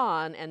goes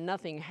on and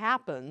nothing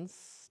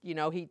happens,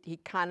 he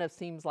kind of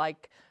seems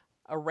like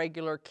a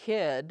regular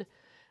kid,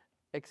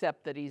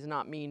 except that he's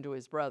not mean to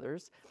his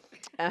brothers.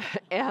 And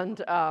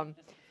They lied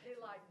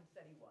and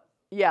said he was.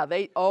 yeah,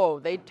 they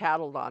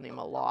tattled on him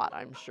a lot,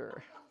 I'm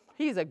sure.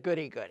 He's a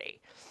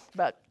goody-goody.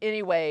 But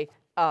anyway,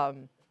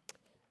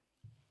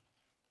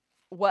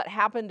 what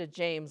happened to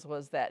James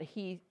was that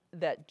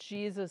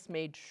Jesus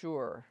made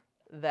sure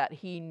that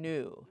he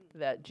knew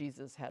that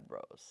Jesus had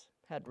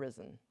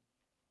risen.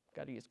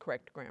 Got to use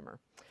correct grammar.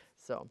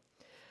 So,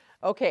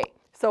 okay,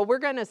 so we're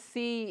going to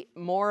see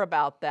more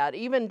about that,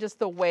 even just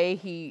the way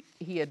he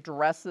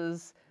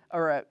addresses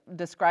or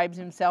describes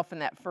himself in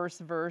that first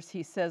verse.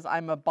 He says,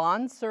 I'm a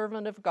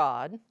bondservant of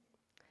God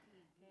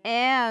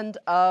and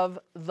of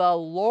the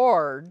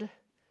Lord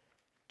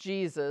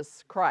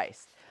Jesus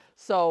Christ.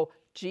 So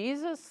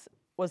Jesus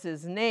was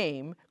his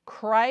name.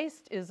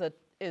 Christ is a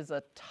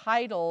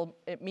title.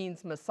 It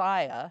means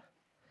Messiah.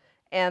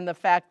 And the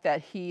fact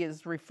that he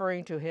is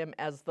referring to him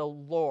as the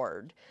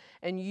Lord.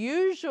 And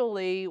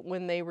usually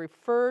when they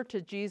refer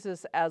to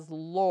Jesus as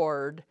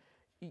Lord,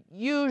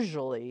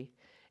 usually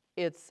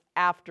it's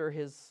after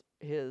his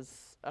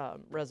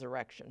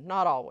resurrection.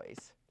 Not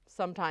always.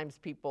 Sometimes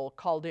people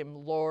called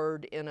him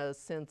Lord in a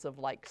sense of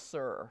like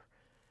Sir.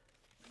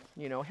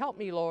 Help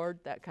me, Lord,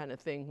 that kind of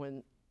thing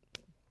when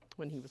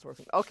he was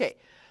working. Okay,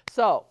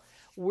 so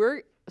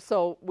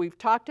we've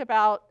talked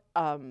about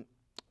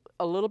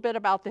a little bit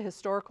about the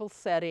historical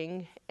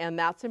setting, and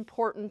that's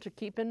important to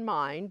keep in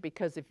mind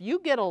because if you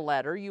get a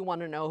letter, you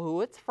want to know who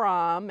it's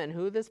from and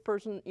who this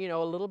person, a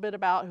little bit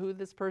about who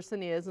this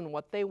person is and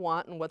what they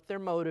want and what their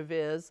motive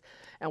is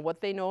and what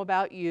they know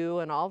about you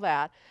and all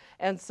that.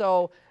 And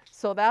so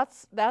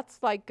that's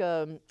like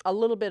a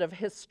little bit of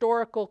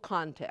historical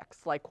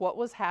context, like what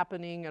was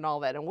happening and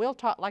all that. And we'll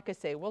talk, like I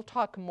say, we'll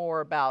talk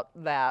more about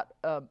that,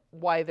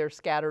 why they're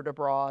scattered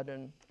abroad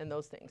and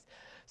those things.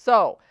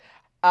 So,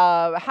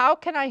 how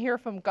can I hear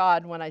from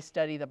God when I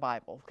study the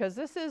Bible? Because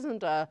this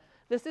isn't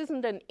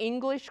an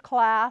English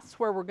class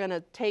where we're going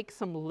to take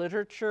some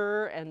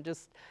literature and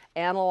just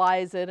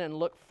analyze it and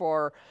look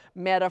for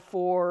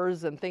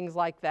metaphors and things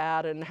like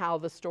that and how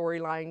the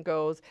storyline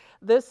goes.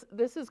 This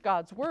is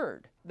God's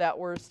Word that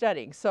we're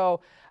studying.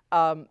 So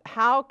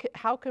how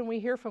can we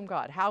hear from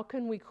God? How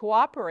can we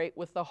cooperate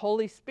with the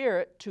Holy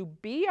Spirit to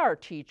be our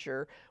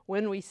teacher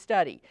when we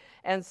study?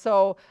 And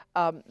so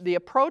the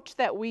approach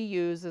that we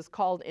use is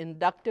called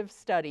inductive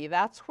study.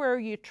 That's where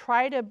you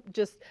try to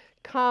just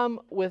come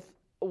with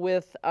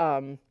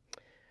an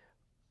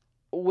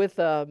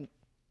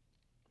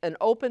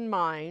open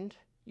mind.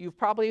 You've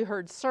probably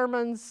heard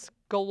sermons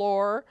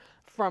galore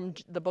from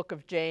the book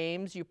of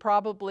James. You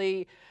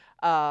probably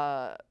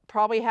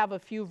have a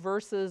few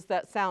verses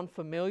that sound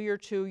familiar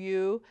to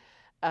you.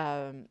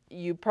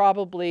 You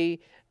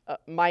probably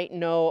might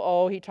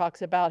know, he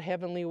talks about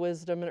heavenly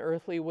wisdom and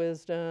earthly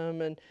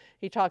wisdom, and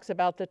he talks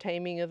about the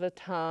taming of the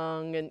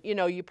tongue, and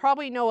you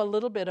probably know a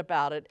little bit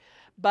about it,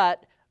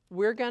 but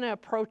we're going to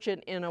approach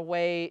it in a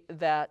way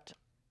that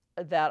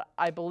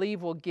I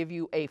believe will give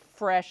you a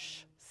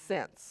fresh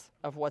sense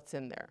of what's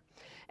in there.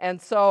 And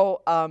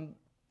so I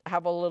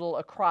have a little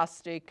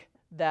acrostic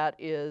that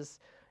is,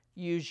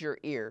 use your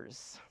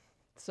ears.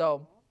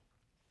 So,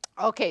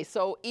 okay,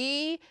 so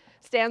E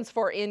stands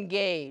for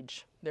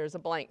engage. There's a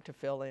blank to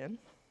fill in.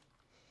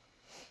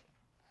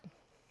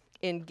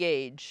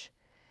 Engage.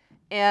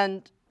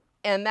 And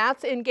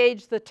that's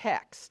engage the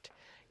text.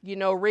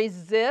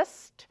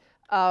 Resist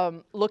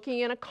looking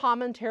in a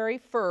commentary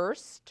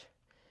first.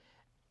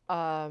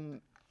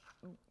 Give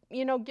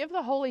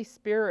the Holy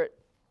Spirit,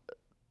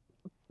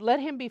 let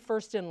him be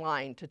first in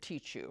line to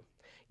teach you.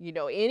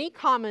 Any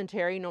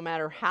commentary, no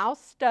matter how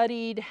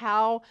studied,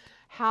 how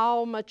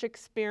much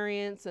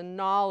experience and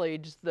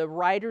knowledge the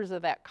writers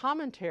of that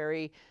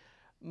commentary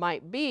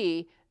might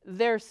be,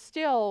 they're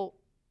still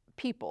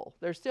people.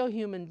 They're still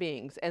human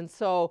beings. And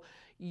so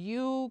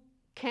you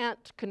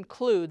can't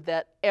conclude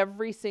that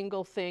every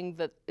single thing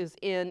that is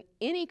in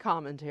any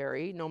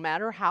commentary, no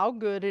matter how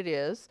good it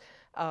is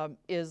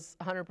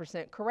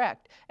 100%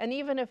 correct. And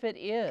even if it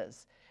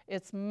is,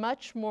 it's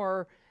much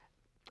more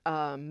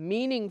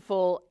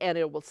meaningful, and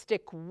it will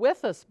stick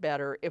with us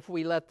better if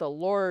we let the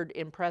Lord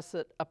impress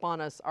it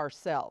upon us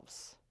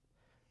ourselves.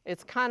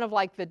 It's kind of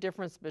like the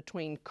difference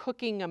between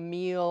cooking a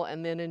meal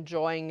and then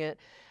enjoying it,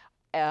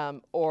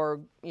 or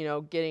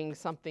getting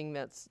something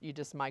that's you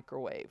just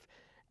microwave.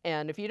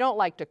 And if you don't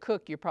like to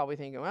cook, you're probably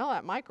thinking, well,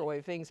 that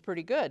microwave thing's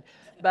pretty good,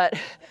 but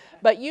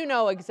you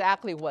know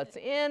exactly what's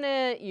in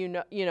it.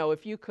 You know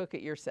if you cook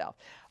it yourself.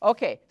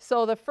 Okay,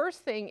 so the first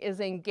thing is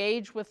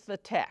engage with the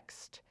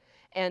text.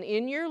 And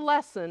in your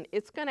lesson,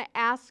 it's going to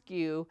ask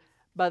you,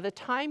 by the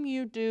time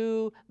you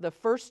do the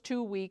first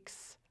 2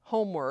 weeks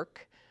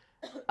homework,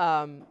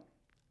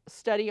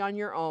 study on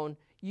your own,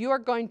 you are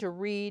going to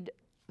read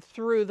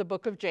through the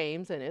book of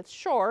James, and it's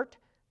short,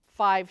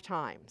 5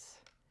 times.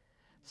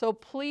 So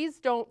please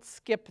don't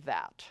skip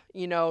that.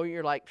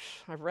 You're like,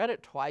 I've read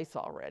it twice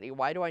already.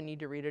 Why do I need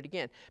to read it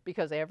again?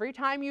 Because every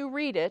time you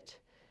read it,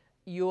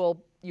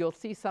 you'll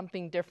see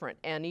something different.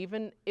 And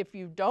even if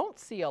you don't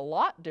see a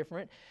lot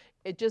different,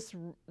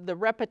 the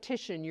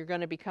repetition, you're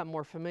going to become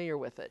more familiar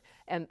with it.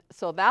 And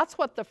so that's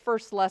what the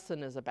first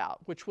lesson is about,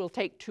 which will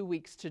take 2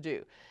 weeks to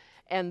do.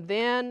 And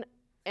then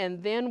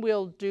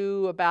we'll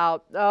do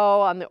about,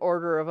 on the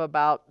order of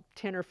about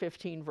 10 or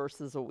 15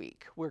 verses a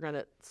week. We're going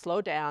to slow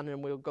down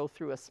and we'll go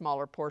through a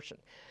smaller portion.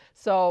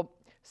 So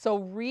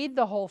read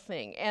the whole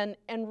thing and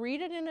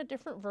read it in a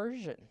different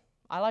version.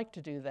 I like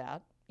to do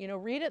that.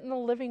 Read it in the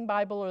Living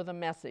Bible or the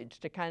Message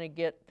to kind of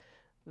get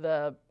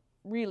the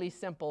really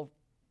simple,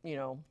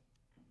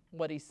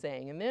 what he's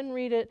saying. And then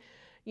read it,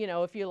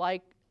 if you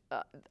like,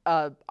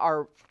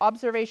 our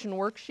observation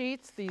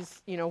worksheets,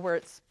 these, where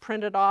it's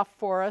printed off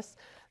for us.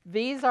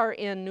 These are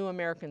in New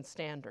American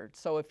Standard.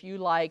 So if you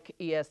like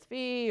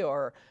ESV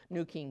or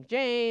New King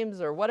James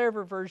or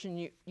whatever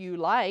version you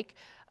like,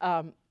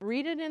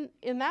 read it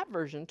in that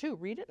version too.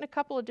 Read it in a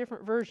couple of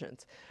different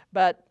versions.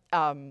 But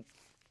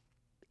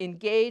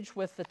engage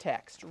with the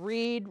text.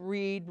 Read,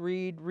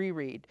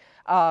 reread.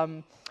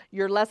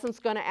 Your lesson's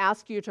going to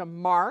ask you to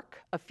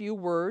mark a few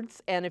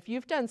words. And if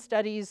you've done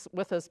studies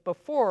with us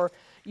before,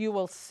 you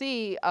will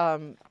see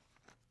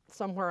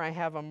somewhere I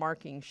have a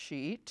marking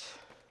sheet.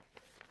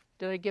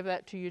 Did I give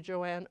that to you,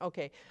 Joanne?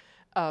 Okay.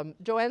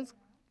 Joanne's,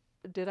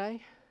 did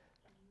I?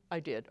 I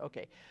did,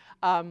 okay.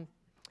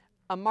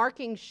 A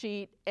marking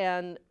sheet,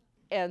 and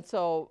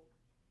so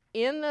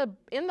in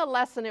the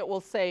lesson it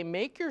will say,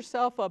 make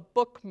yourself a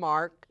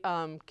bookmark.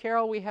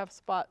 Carol, we have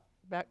spot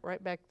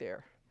right back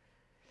there.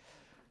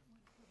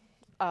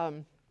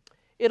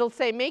 It'll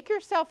say, make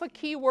yourself a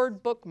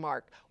keyword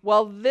bookmark.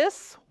 Well,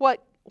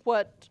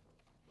 what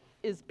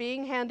is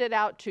being handed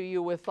out to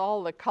you with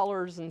all the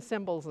colors and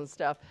symbols and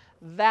stuff,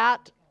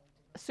 that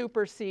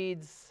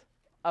supersedes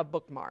a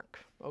bookmark,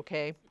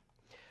 okay?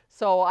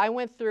 So I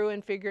went through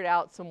and figured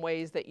out some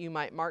ways that you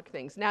might mark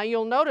things. Now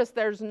you'll notice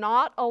there's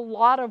not a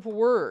lot of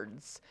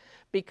words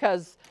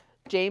because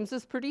James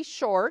is pretty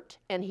short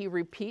and he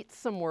repeats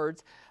some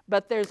words,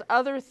 but there's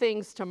other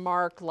things to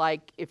mark,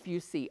 like if you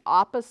see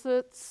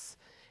opposites,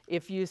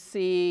 if you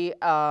see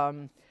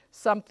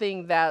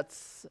something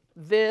that's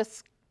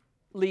this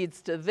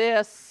leads to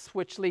this,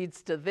 which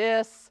leads to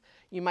this.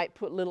 You might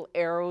put little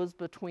arrows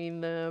between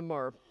them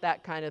or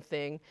that kind of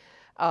thing.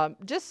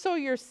 Just so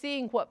you're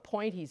seeing what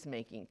point he's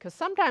making. Because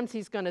sometimes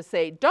he's going to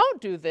say, don't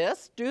do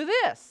this, do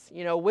this.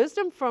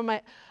 Wisdom from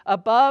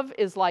above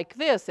is like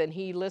this, and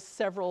he lists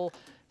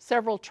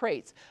several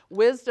traits.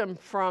 Wisdom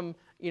from,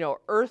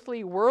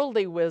 earthly,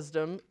 worldly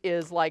wisdom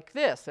is like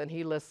this, and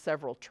he lists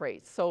several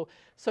traits. So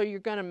you're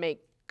going to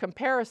make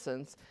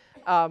comparisons.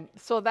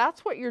 So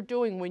that's what you're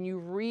doing when you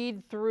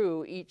read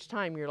through each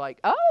time. You're like,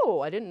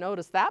 oh, I didn't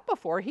notice that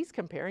before. He's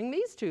comparing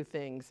these two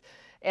things.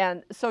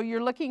 And so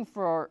you're looking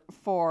for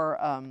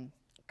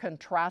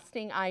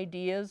contrasting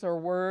ideas or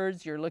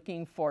words. You're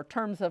looking for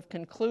terms of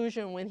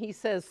conclusion when he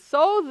says,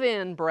 so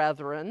then,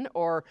 brethren,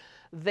 or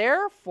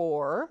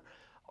therefore,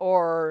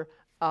 or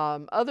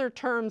other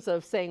terms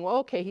of saying, well,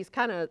 okay, he's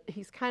kind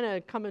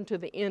of coming to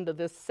the end of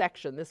this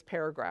section, this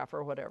paragraph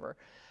or whatever.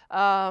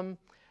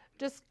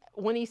 Just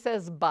when he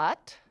says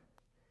but,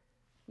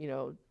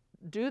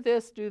 do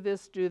this, do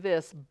this, do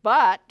this,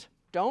 but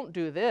don't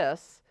do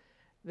this,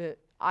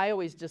 I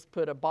always just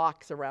put a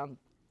box around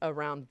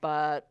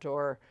but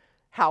or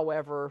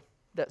however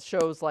that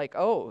shows like,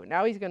 oh,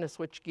 now he's going to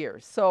switch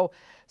gears. So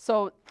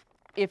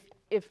if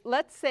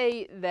let's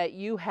say that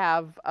you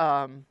have,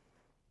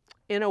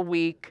 in a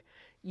week,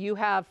 you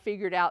have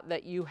figured out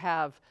that you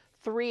have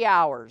 3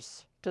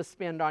 hours to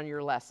spend on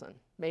your lesson,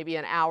 maybe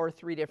an hour,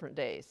 3 different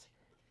days.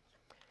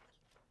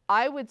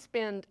 I would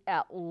spend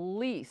at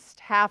least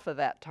half of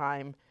that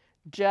time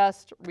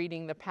just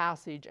reading the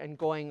passage and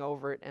going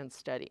over it and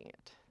studying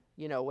it,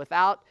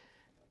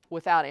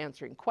 without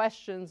answering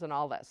questions and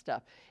all that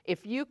stuff.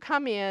 If you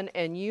come in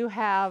and you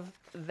have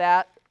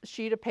that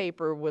sheet of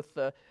paper with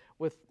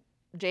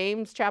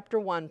James chapter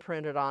 1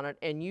 printed on it,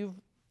 and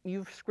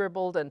you've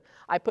scribbled, and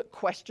I put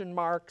question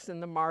marks in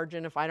the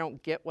margin if I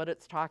don't get what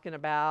it's talking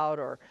about,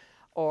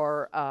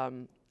 or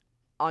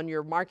on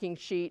your marking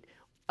sheet,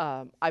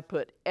 I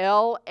put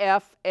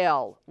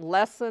LFL,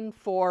 Lesson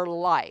for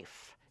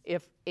Life.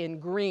 If in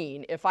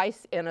green,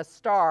 in a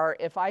star,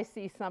 if I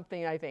see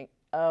something, I think,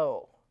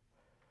 oh.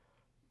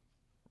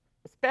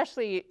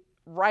 Especially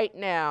right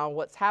now,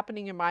 what's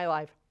happening in my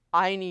life,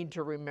 I need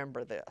to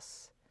remember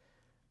this.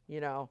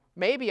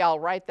 Maybe I'll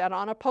write that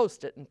on a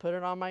Post-it and put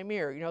it on my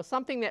mirror.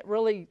 Something that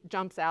really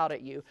jumps out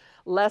at you.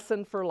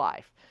 Lesson for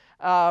life.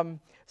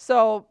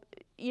 So,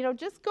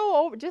 just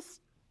go over,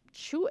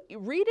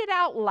 read it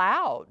out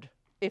loud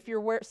if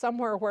you're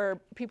somewhere where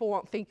people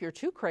won't think you're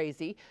too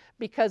crazy,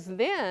 because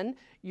then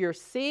you're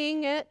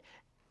seeing it,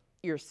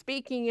 you're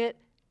speaking it,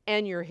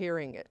 and you're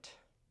hearing it.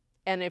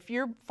 And if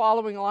you're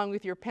following along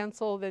with your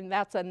pencil, then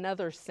that's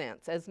another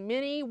sense. As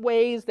many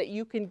ways that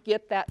you can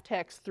get that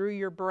text through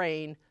your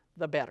brain,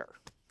 the better.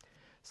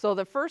 So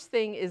the first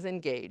thing is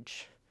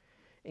engage.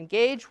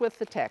 Engage with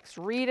the text.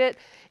 Read it.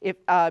 If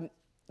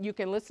you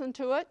can listen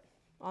to it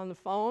on the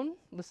phone,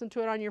 listen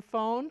to it on your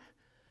phone.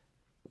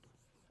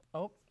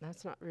 Oh,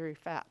 that's not very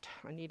fat.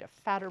 I need a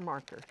fatter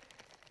marker.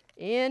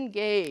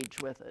 Engage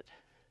with it.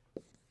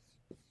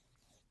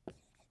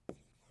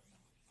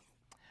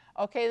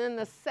 Okay,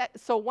 then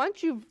so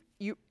once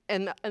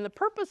and the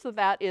purpose of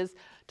that is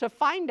to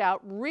find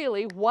out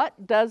really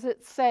what does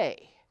it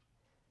say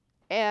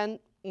and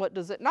what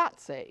does it not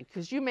say,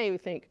 because you may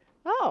think,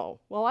 oh,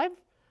 well, I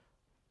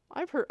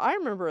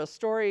remember a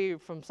story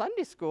from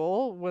Sunday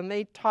school when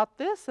they taught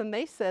this and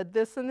they said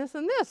this and this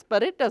and this,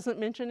 but it doesn't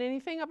mention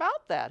anything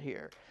about that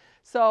here.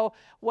 So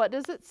what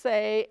does it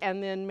say?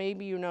 And then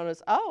maybe you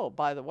notice, oh,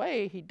 by the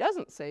way, he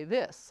doesn't say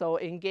this. So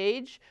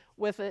engage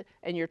with it,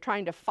 and you're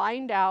trying to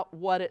find out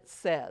what it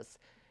says.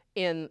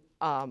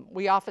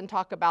 We often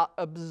talk about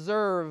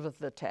observe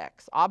the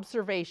text,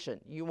 observation.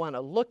 You want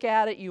to look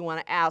at it, you want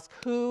to ask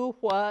who,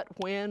 what,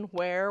 when,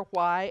 where,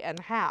 why, and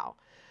how.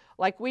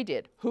 Like we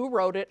did. Who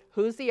wrote it?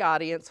 Who's the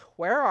audience?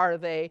 Where are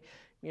they?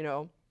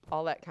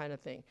 All that kind of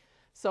thing.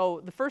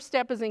 So the first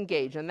step is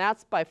engage, and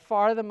that's by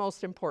far the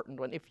most important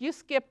one. If you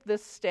skip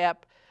this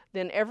step,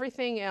 then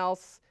everything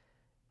else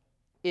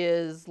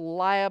is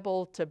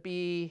liable to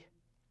be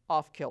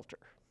off kilter.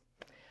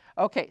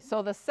 Okay,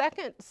 so the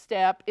second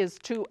step is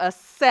to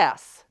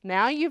assess.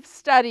 Now you've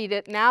studied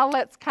it, now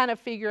let's kind of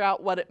figure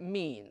out what it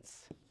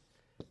means.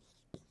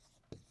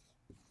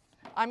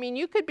 I mean,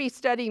 you could be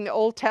studying the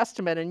Old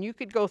Testament and you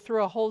could go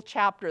through a whole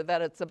chapter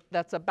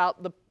that's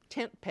about the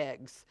tent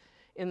pegs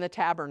in the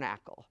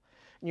tabernacle.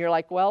 And you're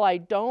like, well,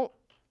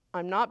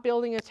 I'm not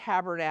building a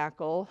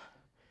tabernacle,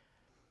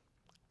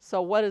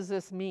 so what does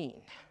this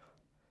mean?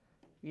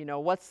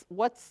 What's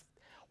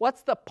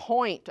the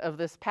point of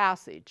this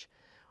passage?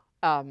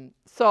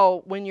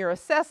 So when you're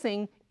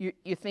assessing,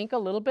 you think a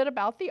little bit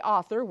about the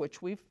author,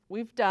 which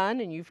we've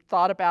done, and you've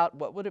thought about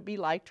what would it be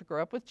like to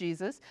grow up with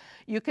Jesus.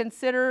 You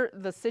consider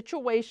the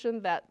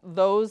situation that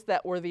those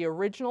that were the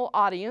original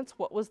audience,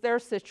 what was their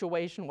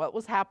situation, what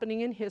was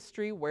happening in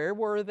history, where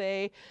were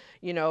they,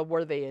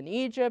 were they in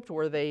Egypt,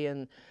 were they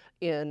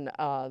in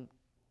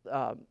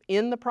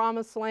the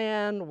Promised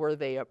Land, were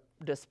they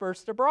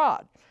dispersed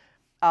abroad?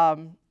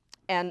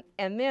 And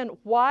then,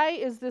 why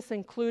is this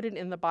included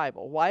in the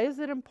Bible? Why is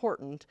it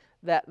important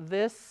that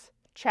this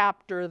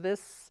chapter,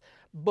 this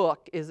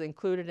book is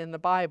included in the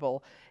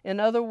Bible? In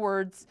other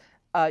words,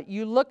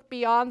 you look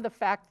beyond the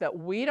fact that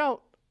we don't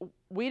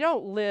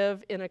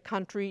live in a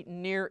country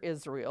near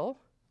Israel.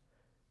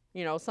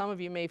 Some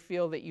of you may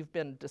feel that you've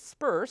been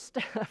dispersed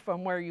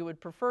from where you would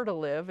prefer to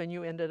live and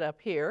you ended up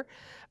here.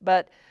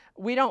 But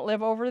we don't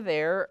live over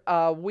there.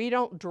 We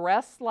don't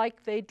dress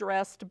like they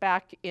dressed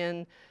back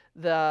in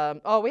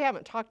we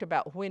haven't talked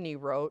about when he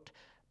wrote.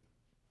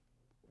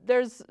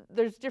 There's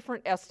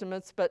different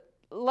estimates, but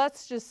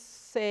let's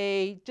just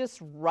say, just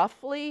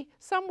roughly,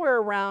 somewhere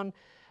around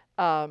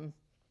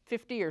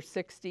 50 or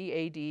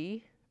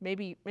 60 AD,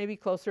 maybe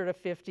closer to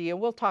 50,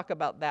 and we'll talk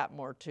about that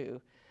more too.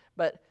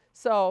 But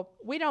so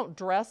we don't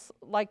dress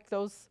like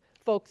those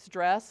folks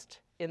dressed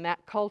in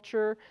that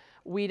culture.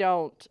 We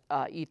don't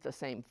eat the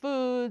same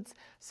foods.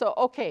 So,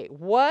 okay,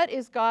 what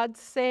is God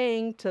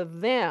saying to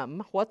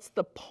them? What's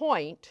the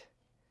point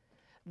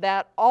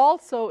that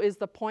also is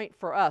the point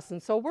for us?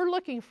 And so we're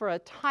looking for a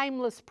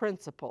timeless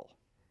principle.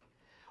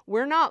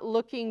 We're not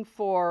looking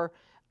for,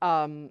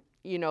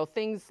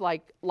 things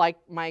like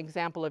my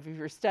example of if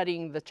you're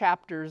studying the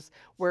chapters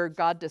where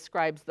God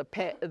describes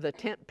the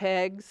tent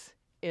pegs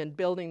in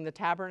building the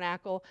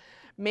tabernacle.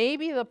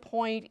 Maybe the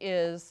point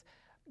is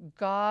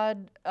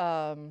God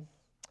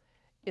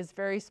is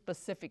very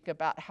specific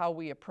about how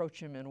we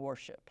approach him in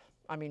worship.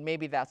 I mean,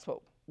 maybe that's what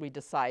we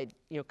decide,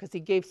 because he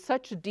gave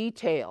such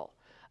detail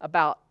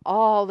about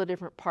all the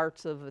different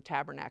parts of the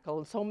tabernacle.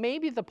 And so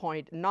maybe the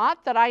point,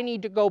 not that I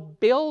need to go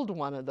build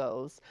one of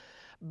those,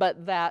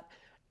 but that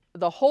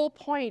the whole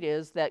point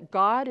is that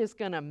God is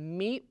going to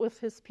meet with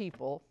his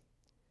people,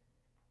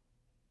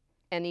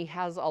 and he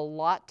has a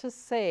lot to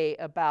say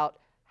about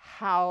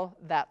how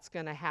that's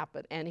going to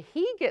happen. And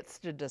he gets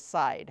to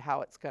decide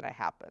how it's going to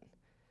happen.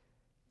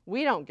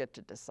 We don't get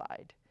to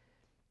decide.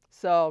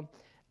 So,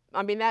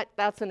 I mean,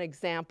 that's an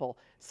example.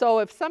 So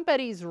if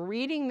somebody's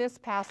reading this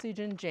passage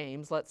in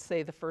James, let's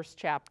say the first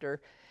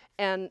chapter,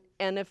 and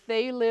if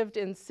they lived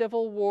in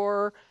Civil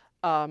War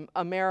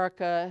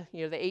America, the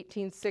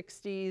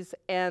 1860s,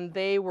 and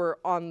they were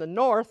on the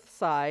north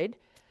side,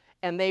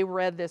 and they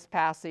read this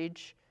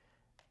passage,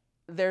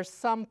 there's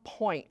some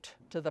point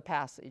to the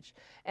passage.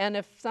 And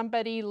if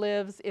somebody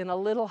lives in a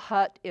little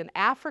hut in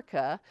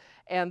Africa,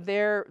 and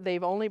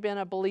they've only been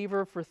a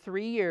believer for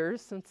 3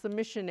 years since the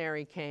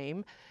missionary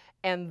came,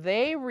 and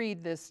they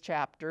read this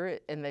chapter,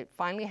 and they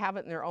finally have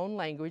it in their own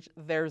language,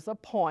 there's a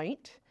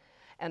point.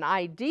 And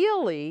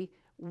ideally,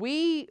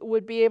 we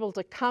would be able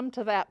to come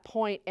to that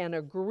point and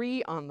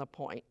agree on the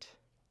point.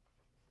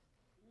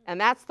 And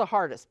that's the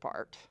hardest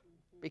part,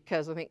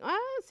 because I think,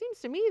 it seems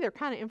to me they're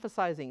kind of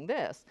emphasizing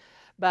this.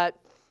 But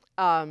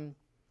the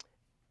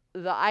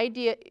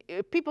idea,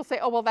 people say,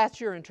 oh, well, that's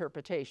your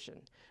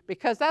interpretation.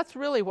 Because that's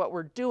really what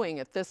we're doing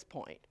at this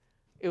point.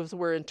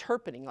 We're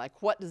interpreting,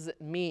 like, what does it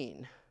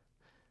mean?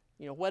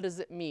 What does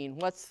it mean?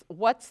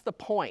 What's the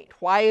point?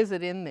 Why is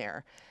it in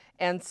there?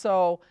 And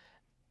so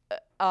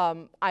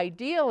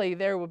ideally,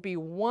 there would be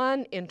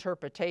one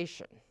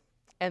interpretation.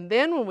 And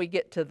then when we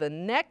get to the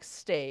next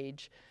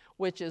stage,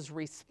 which is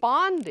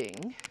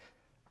responding,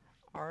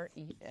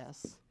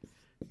 R-E-S-P-O-N-D,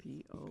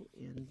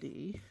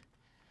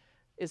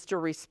 is to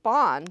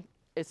respond.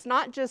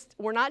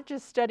 We're not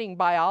just studying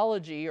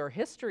biology or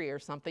history or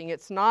something.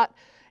 It's not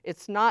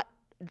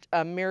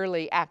a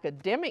merely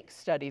academic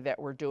study that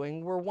we're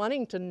doing. We're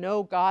wanting to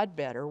know God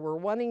better. We're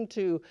wanting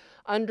to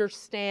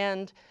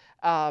understand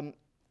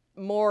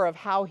more of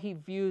how he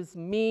views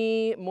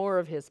me, more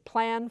of his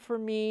plan for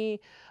me,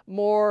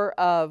 more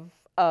of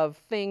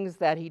things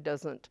that he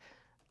doesn't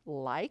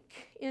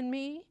like in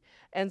me.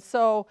 And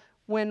so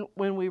when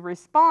we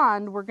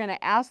respond, we're going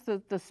to ask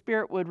that the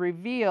Spirit would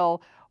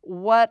reveal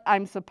what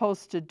I'm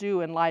supposed to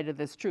do in light of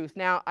this truth.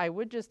 Now, I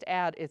would just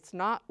add, it's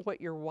not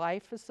what your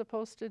wife is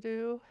supposed to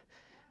do.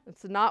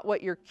 It's not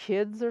what your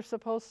kids are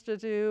supposed to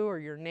do or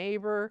your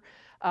neighbor.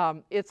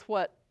 It's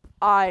what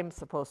I'm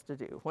supposed to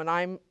do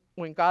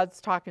when God's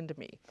talking to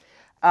me.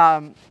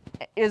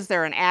 Is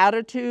there an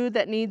attitude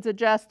that needs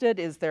adjusted?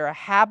 Is there a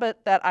habit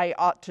that I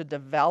ought to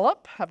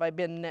develop? Have I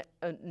been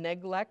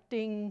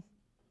neglecting,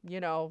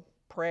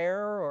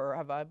 prayer, or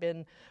have I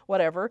been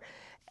whatever?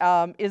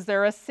 Is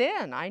there a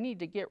sin I need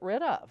to get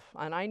rid of,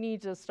 and I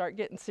need to start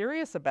getting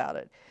serious about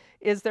it?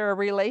 Is there a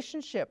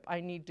relationship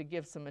I need to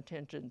give some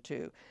attention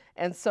to?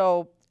 And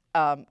so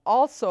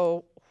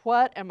also,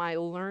 what am I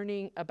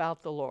learning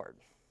about the Lord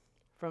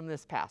from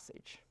this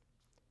passage?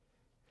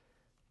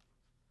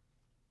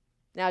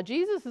 Now,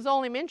 Jesus is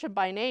only mentioned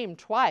by name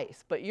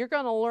twice, but you're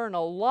going to learn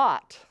a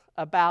lot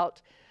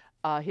about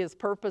his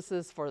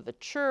purposes for the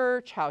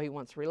church, how he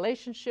wants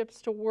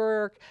relationships to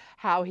work,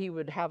 how he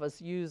would have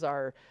us use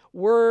our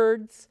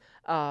words,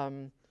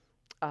 how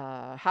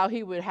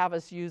he would have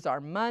us use our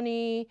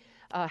money,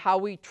 how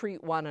we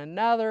treat one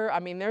another. I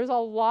mean, there's a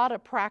lot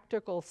of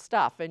practical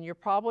stuff, and you're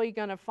probably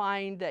going to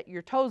find that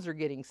your toes are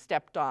getting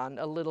stepped on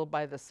a little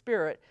by the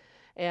Spirit,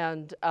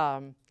 and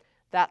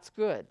that's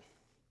good.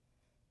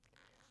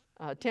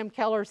 Tim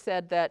Keller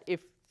said that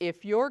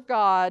if your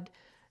God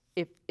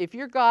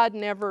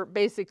never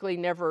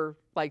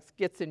like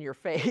gets in your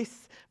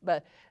face,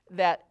 but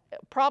that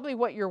probably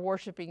what you're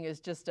worshiping is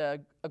just a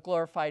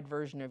glorified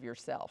version of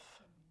yourself.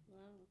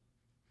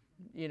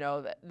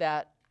 Wow.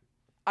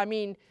 I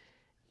mean,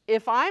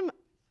 if I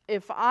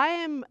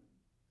am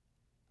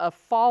a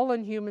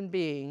fallen human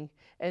being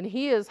and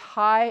he is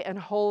high and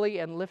holy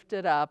and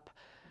lifted up,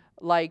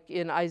 like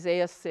in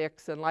Isaiah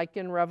 6 and like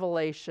in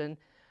Revelation,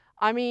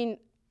 I mean,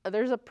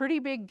 there's a pretty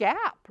big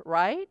gap,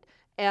 right?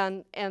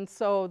 And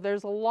so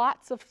there's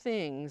lots of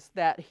things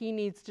that he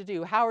needs to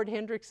do. Howard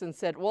Hendrickson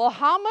said, well,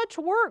 how much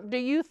work do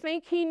you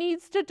think he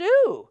needs to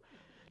do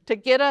to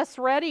get us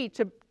ready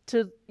to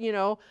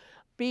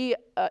be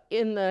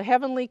in the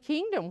heavenly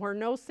kingdom where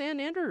no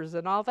sin enters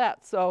and all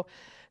that? So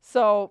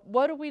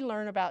what do we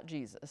learn about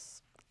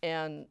Jesus?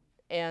 And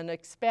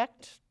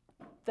expect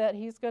that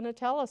he's going to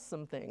tell us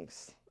some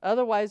things.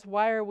 Otherwise,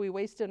 why are we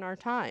wasting our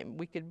time?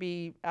 We could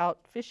be out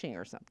fishing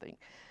or something.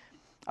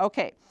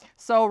 Okay,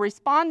 so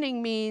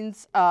responding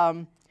means,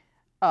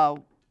 what,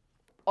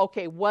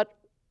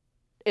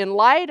 in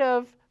light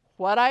of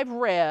what I've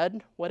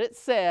read, what it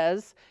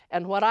says,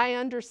 and what I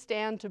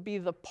understand to be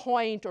the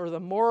point or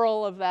the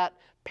moral of that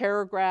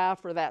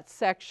paragraph or that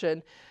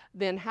section,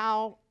 then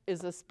how is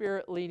the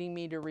Spirit leading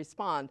me to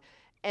respond?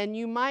 And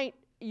you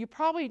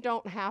probably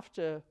don't have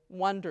to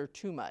wonder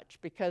too much,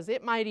 because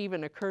it might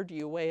even occur to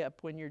you way up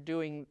when you're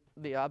doing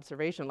the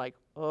observation, like,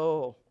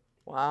 oh,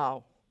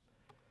 wow.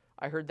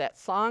 I heard that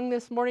song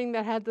this morning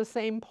that had the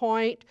same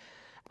point.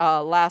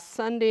 Last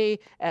Sunday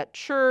at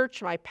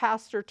church, my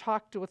pastor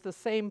talked with the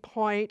same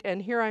point,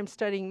 and here I'm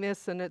studying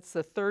this, and it's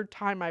the third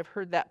time I've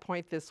heard that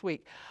point this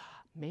week.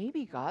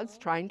 Maybe God's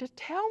trying to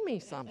tell me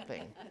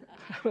something,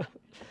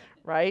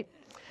 right?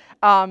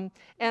 And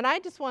I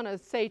just want to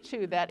say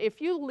too that if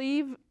you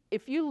leave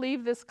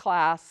this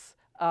class,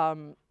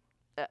 after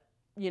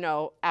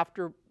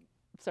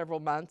several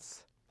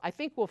months, I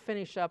think we'll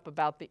finish up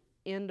about the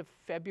end of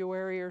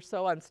February or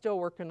so. I'm still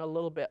working a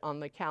little bit on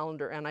the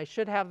calendar, and I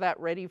should have that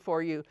ready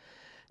for you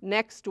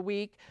next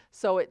week.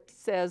 So it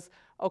says,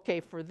 okay,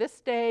 for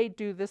this day,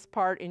 do this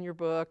part in your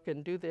book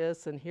and do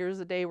this, and here's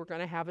the day we're going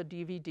to have a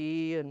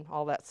DVD and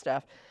all that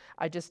stuff.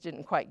 I just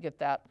didn't quite get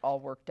that all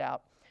worked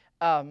out.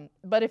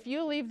 But if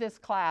you leave this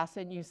class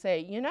and you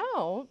say,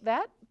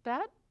 that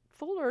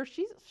Fuller,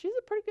 she's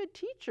a pretty good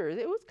teacher.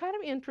 It was kind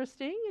of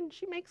interesting, and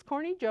she makes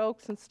corny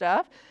jokes and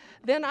stuff,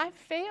 then I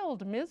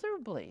failed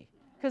miserably,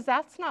 because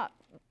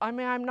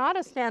I'm not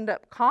a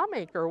stand-up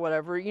comic or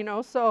whatever,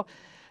 so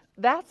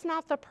that's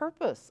not the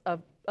purpose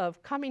of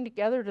coming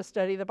together to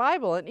study the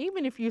Bible. And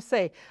even if you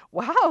say,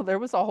 wow, there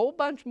was a whole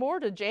bunch more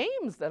to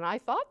James than I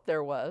thought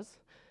there was,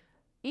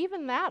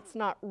 even that's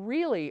not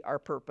really our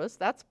purpose.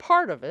 That's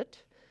part of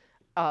it.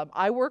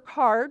 I work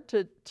hard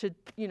to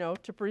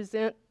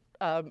present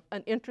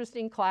an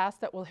interesting class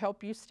that will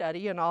help you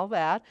study and all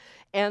that.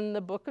 And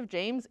the book of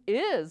James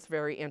is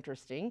very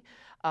interesting.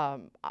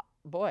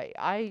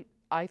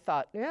 I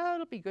thought, yeah,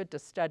 it'll be good to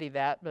study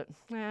that, but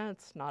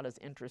it's not as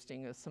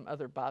interesting as some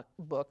other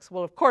books.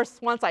 Well, of course,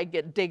 once I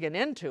get digging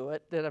into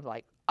it, then I'm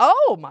like,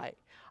 oh my,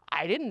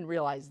 I didn't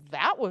realize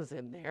that was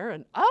in there.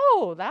 And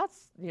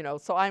that's,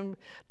 so I'm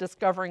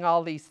discovering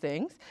all these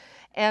things.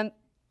 And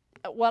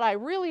what I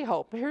really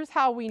hope, here's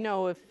how we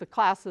know if the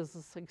class is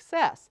a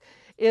success,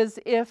 is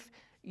if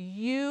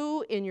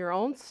you, in your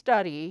own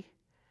study,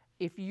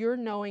 if you're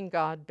knowing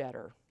God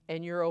better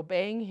and you're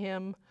obeying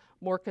Him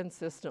more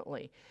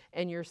consistently,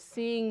 and you're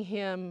seeing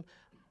Him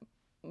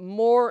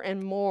more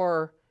and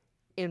more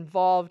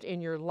involved in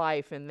your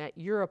life, and that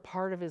you're a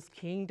part of His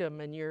kingdom,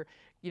 and you're,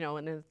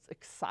 and it's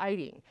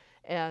exciting.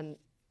 And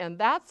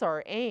that's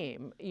our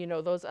aim.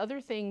 Those other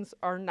things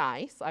are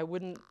nice. I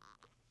wouldn't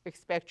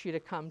expect you to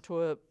come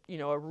to a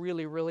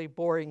really, really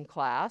boring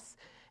class.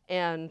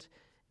 And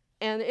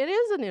it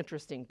is an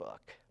interesting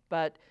book,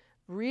 but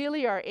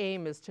really our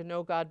aim is to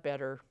know God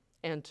better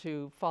and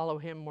to follow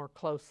Him more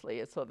closely.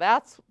 And so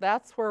that's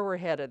where we're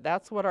headed.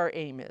 That's what our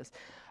aim is.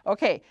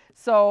 Okay,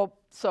 so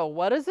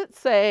what does it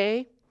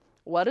say?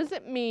 What does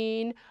it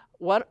mean?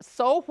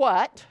 So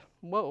what?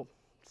 Whoa,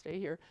 stay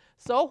here.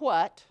 So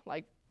what?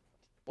 Like,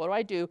 what do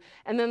I do?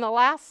 And then the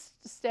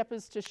last step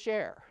is to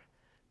share.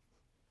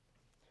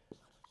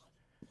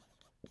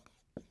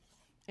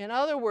 In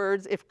other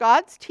words, if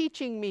God's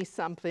teaching me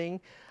something,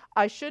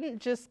 I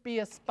shouldn't just be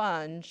a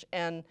sponge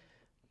and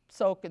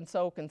soak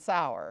and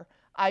sour.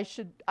 I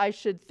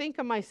should think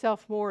of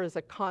myself more as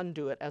a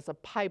conduit, as a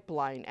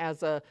pipeline,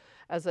 as a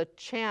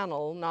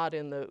channel, not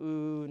in the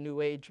New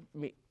Age,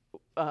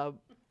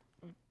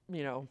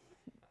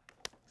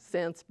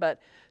 sense, but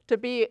to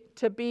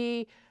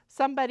be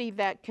somebody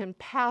that can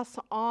pass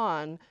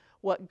on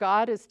what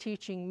God is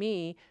teaching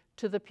me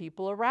to the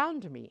people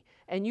around me.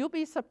 And you'll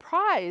be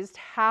surprised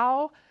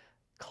how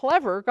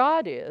clever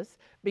God is,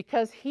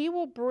 because He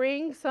will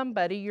bring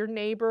somebody, your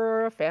neighbor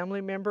or a family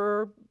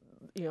member,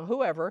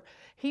 whoever,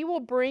 He will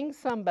bring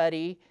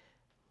somebody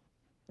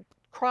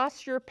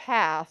cross your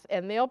path,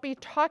 and they'll be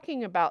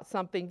talking about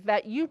something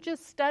that you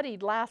just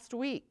studied last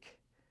week.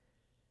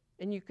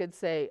 And you could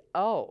say,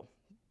 oh,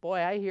 boy,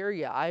 I hear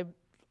you.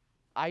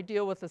 I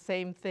deal with the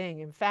same thing.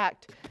 In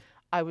fact,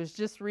 I was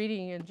just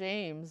reading in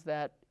James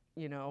that,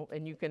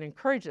 and you can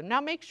encourage them.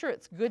 Now make sure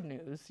it's good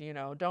news,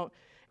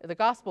 the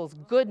gospel's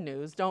good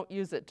news. Don't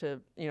use it to,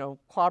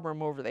 clobber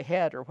them over the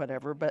head or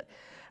whatever,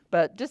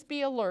 but just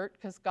be alert,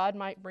 because God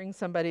might bring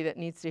somebody that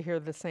needs to hear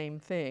the same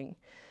thing.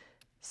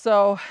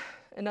 So,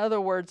 in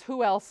other words,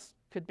 who else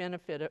could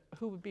benefit?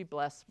 Who would be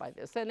blessed by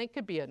this? And it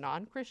could be a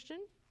non-Christian.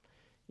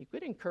 You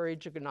could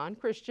encourage a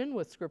non-Christian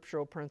with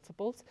scriptural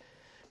principles.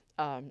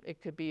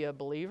 It could be a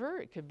believer.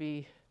 It could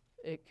be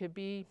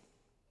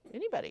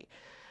anybody.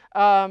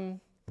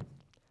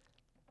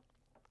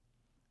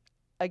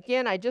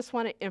 Again, I just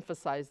want to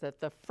emphasize that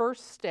the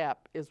first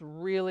step is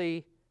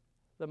really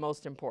the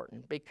most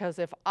important, because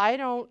if I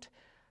don't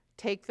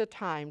take the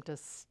time to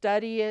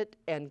study it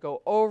and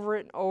go over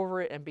it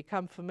and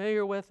become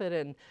familiar with it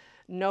and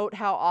note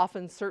how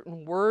often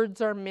certain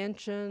words are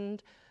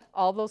mentioned,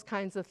 all those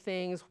kinds of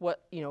things,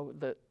 what,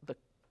 the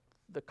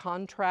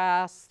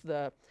contrasts,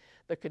 the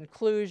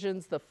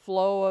conclusions, the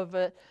flow of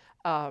it,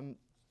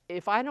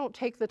 if I don't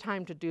take the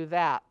time to do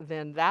that,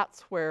 then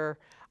that's where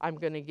I'm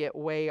going to get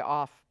way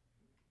off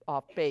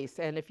base.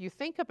 And if you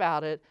think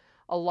about it,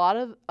 a lot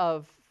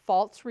of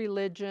false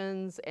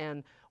religions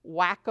and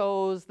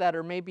wackos that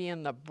are maybe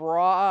in the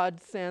broad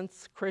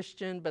sense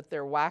Christian, but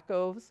they're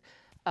wackos,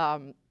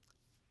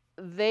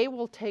 they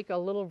will take a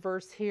little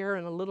verse here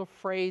and a little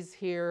phrase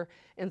here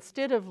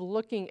instead of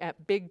looking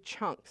at big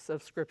chunks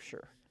of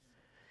Scripture.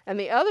 And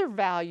the other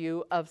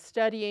value of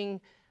studying,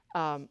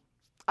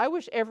 I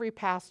wish every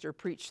pastor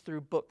preached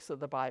through books of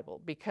the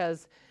Bible,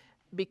 because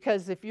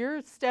if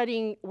you're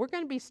studying, we're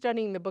going to be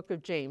studying the book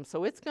of James,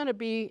 so it's going to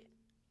be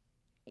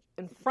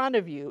in front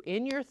of you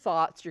in your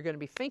thoughts. You're going to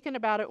be thinking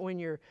about it when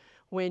you're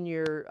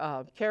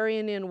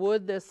carrying in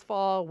wood this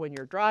fall, when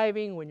you're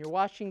driving, when you're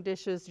washing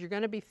dishes. You're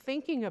going to be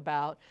thinking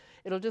about,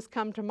 it'll just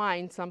come to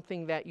mind,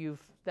 something that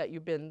you've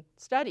been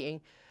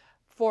studying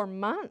for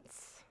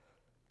months.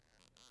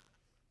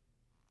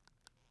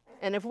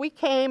 And if we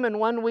came and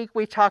one week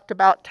we talked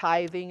about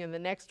tithing, and the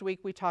next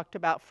week we talked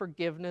about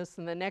forgiveness,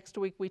 and the next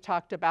week we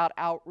talked about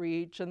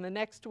outreach, and the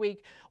next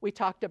week we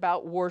talked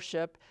about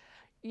worship,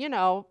 you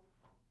know,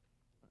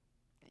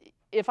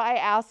 if I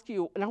ask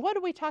you, now what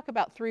did we talk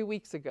about 3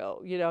 weeks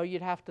ago? You know,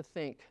 you'd have to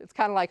think. It's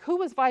kind of like, who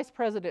was vice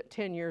president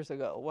 10 years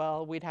ago?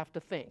 Well, we'd have to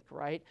think,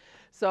 right?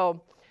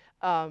 So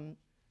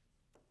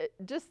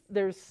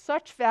there's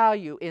such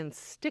value in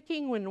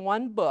sticking in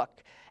one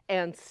book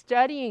and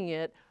studying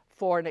it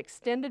for an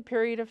extended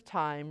period of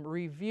time,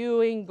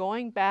 reviewing,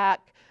 going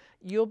back.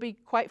 You'll be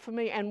quite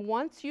familiar. And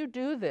once you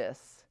do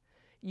this,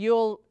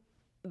 the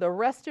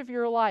rest of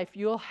your life,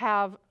 you'll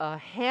have a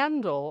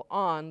handle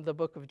on the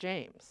book of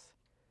James.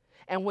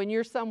 And when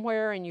you're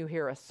somewhere and you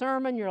hear a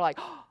sermon, you're like,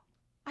 oh,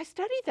 I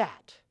studied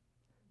that.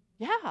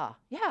 Yeah,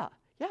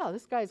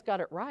 this guy's got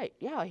it right.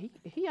 Yeah,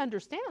 he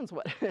understands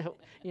what,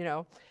 you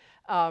know.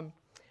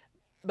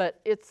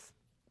 But it's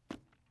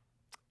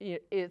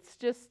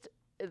just,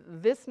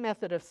 this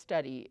method of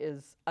study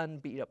is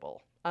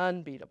unbeatable.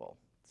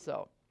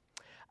 So,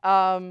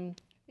 I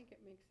think it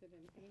makes it an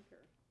anchor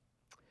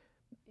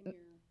in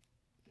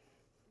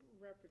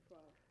your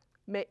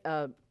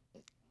repertoire.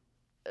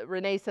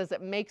 Renee says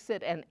it makes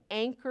it an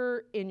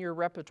anchor in your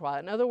repertoire.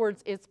 In other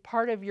words, it's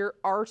part of your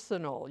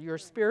arsenal, your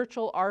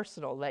spiritual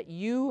arsenal that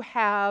you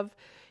have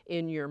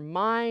in your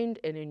mind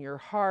and in your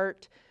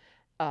heart.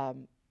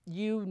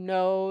 You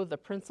know the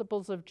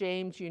principles of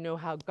James. You know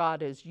how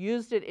God has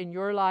used it in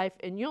your life.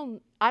 And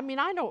I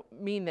don't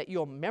mean that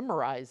you'll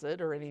memorize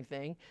it or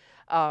anything,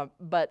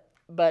 but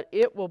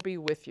it will be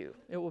with you.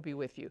 It will be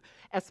with you.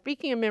 And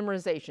speaking of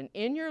memorization,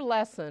 in your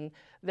lesson,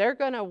 they're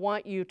going to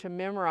want you to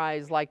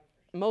memorize like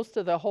most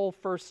of the whole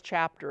first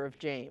chapter of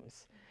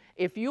James.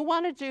 If you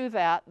want to do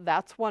that,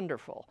 that's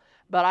wonderful.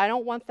 But I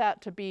don't want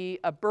that to be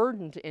a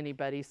burden to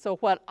anybody. So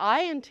what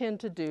I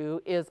intend to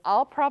do is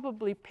I'll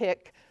probably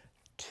pick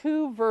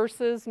 2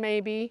 verses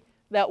maybe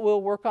that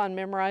we'll work on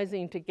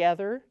memorizing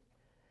together.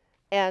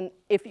 And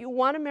if you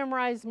want to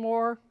memorize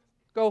more,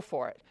 go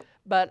for it.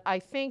 But I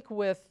think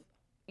with,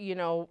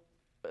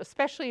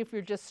 especially if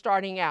you're just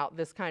starting out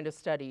this kind of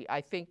study,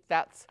 I think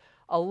that's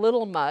a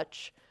little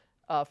much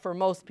for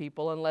most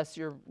people, unless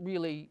you're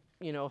really,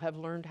 have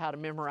learned how to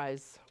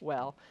memorize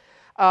well.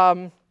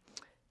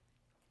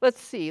 Let's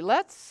see.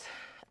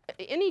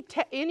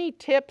 Any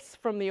tips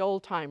from the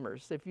old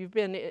timers? If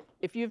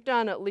you've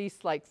done at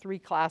least like 3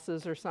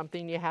 classes or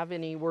something, you have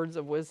any words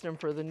of wisdom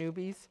for the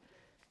newbies?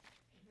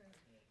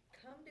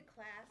 Come to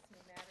class no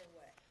matter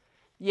what.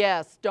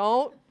 Yes,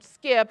 don't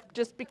skip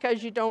just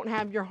because you don't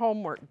have your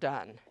homework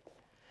done.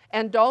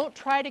 And don't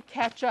try to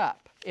catch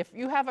up. If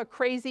you have a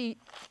crazy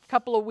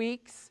couple of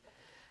weeks,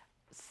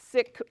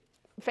 sick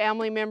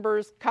family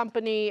members,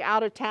 company,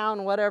 out of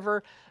town,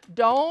 whatever,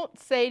 don't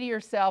say to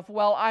yourself,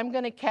 well, I'm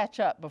going to catch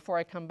up before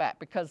I come back,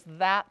 because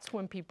that's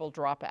when people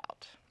drop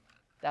out.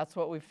 That's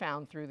what we've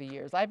found through the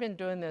years. I've been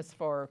doing this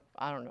for,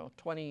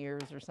 20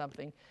 years or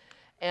something.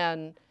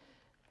 And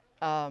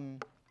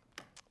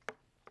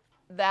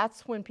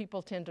that's when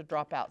people tend to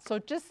drop out. So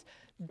just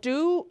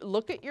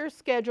look at your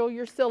schedule,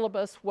 your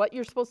syllabus, what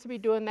you're supposed to be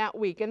doing that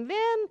week. And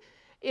then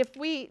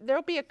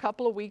there'll be a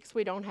couple of weeks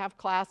we don't have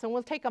class, and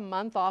we'll take a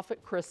month off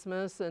at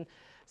Christmas. And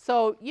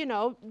so,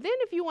 then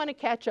if you want to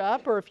catch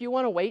up, or if you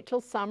want to wait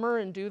till summer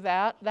and do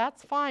that,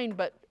 that's fine.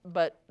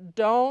 But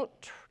don't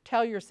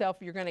tell yourself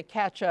you're going to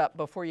catch up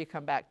before you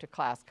come back to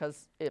class,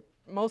 because it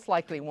most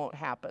likely won't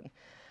happen.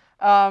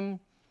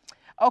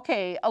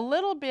 Okay, a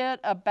little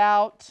bit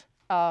about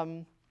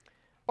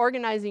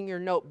organizing your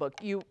notebook.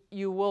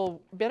 You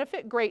will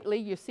benefit greatly.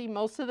 You see,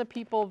 most of the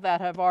people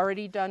that have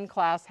already done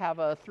class have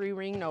a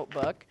 3-ring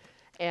notebook,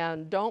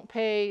 and don't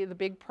pay the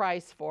big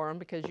price for them,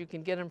 because you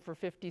can get them for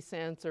 50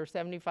 cents or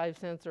 75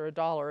 cents or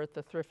 $1 at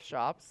the thrift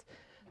shops.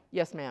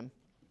 Yes, ma'am.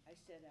 I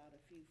set out a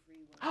few free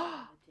ones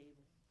on the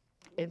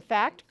table. In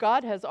fact,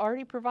 God has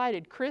already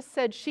provided. Chris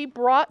said she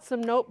brought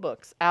some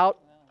notebooks out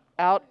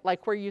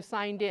like where you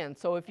signed in.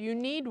 So if you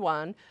need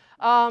one,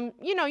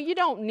 you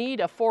don't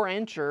need a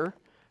 4-incher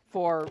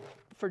for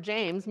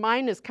James.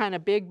 Mine is kind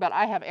of big, but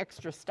I have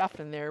extra stuff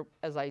in there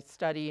as I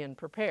study and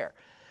prepare.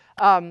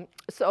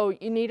 So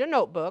you need a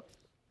notebook.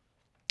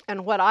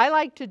 And what I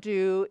like to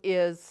do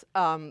is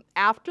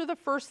after the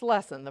first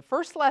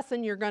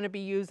lesson you're going to be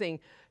using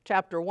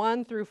chapter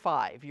 1 through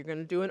 5. You're going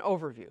to do an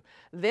overview.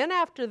 Then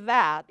after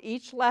that,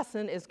 each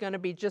lesson is going to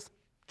be just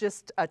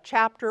a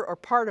chapter or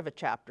part of a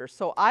chapter.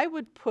 So I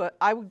would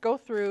go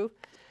through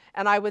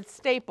and I would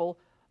staple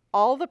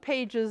all the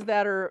pages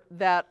that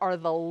are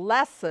the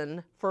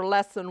lesson for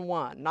lesson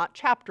 1, not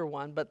chapter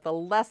 1, but the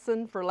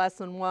lesson for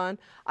lesson 1.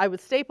 I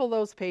would staple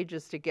those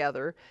pages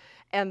together,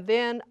 and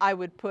then I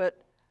would put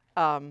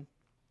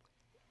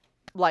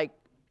like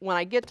when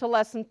I get to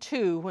lesson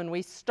 2, when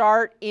we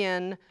start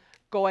in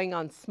going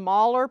on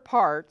smaller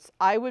parts,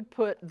 I would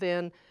put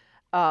then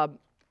the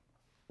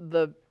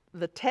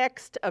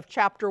text of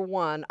chapter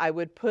 1, I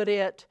would put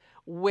it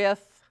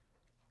with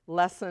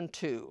lesson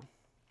 2.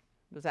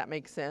 Does that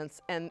make sense?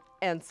 And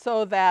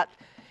so that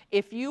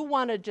if you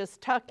want to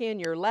just tuck in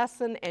your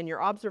lesson and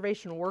your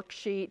observation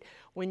worksheet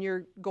when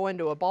you're going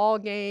to a ball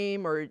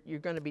game or you're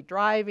going to be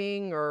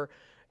driving or,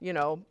 you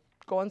know,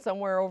 going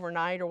somewhere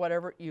overnight or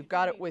whatever, you've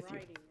got it with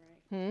Riding,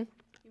 you. right?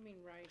 You mean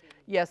riding?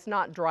 Yes,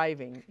 not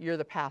driving. You're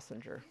the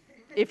passenger.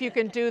 If you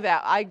can do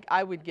that,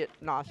 I would get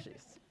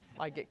nauseous.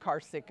 I get car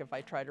sick if I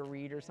try to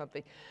read or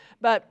something.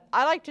 But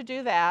I like to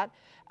do that.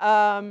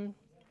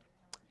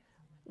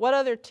 What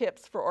other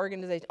tips for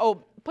organization?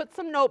 Oh, put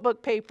some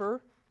notebook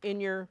paper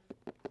in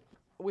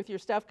with your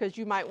stuff, because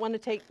you might want to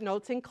take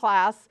notes in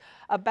class.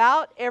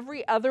 About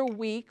every other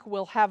week,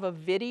 we'll have a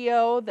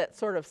video that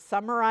sort of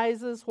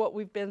summarizes what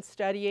we've been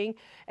studying.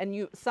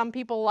 And some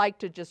people like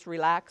to just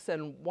relax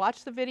and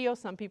watch the video.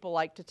 Some people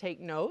like to take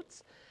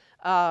notes.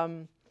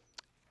 We'll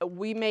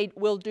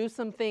do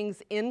some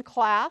things in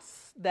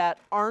class that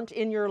aren't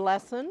in your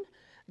lesson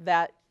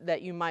that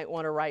you might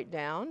want to write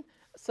down.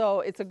 So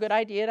it's a good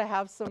idea to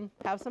have some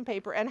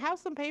paper, and have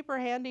some paper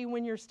handy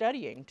when you're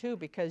studying too,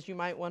 because you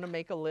might want to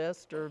make a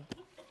list or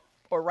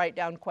write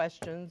down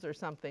questions or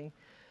something.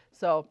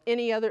 So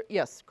any other,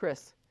 yes,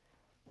 Chris?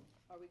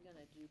 Are we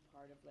gonna do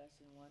part of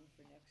lesson 1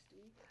 for next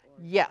week? Or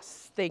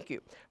Yes, thank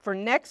you. For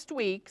next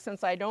week,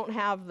 since I don't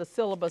have the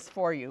syllabus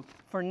for you,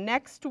 for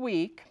next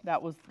week,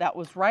 that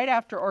was right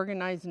after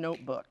organized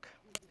notebook.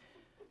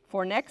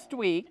 For next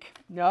week,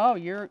 no,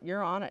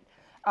 you're on it.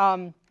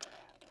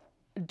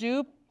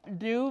 Do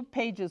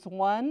pages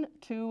 1,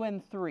 2,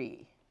 and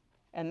 3.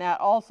 And that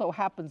also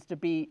happens to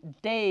be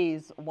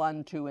days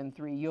 1, 2, and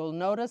 3. You'll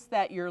notice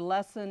that your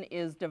lesson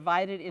is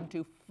divided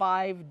into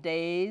 5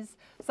 days.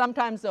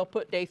 Sometimes they'll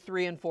put day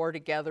 3 and 4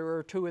 together,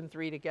 or 2 and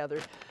 3 together.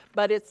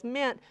 But it's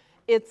meant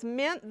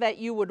that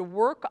you would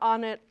work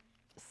on it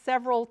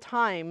several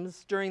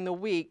times during the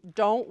week.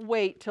 Don't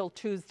wait till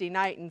Tuesday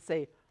night and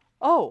say,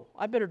 oh,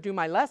 I better do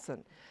my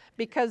lesson.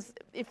 Because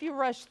if you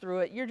rush through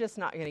it, you're just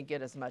not going to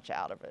get as much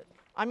out of it.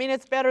 I mean,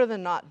 it's better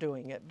than not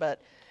doing it,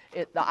 but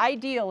the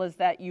ideal is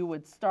that you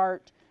would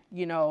start,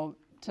 you know,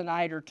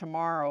 tonight or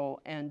tomorrow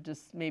and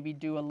just maybe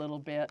do a little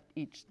bit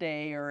each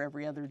day or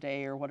every other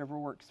day or whatever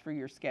works for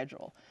your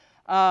schedule.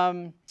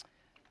 Okay,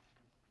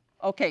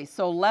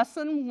 so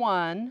lesson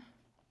 1,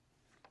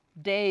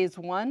 days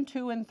 1,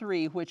 2, and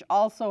 3, which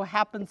also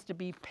happens to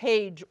be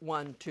page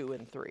 1, 2,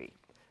 and 3.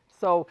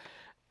 So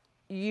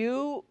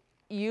you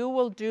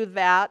will do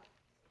that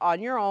on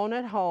your own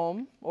at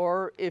home,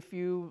 or if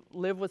you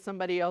live with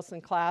somebody else in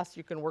class,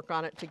 you can work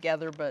on it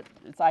together, but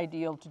it's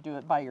ideal to do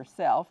it by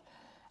yourself.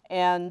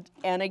 And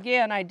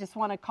again, I just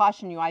want to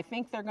caution you, I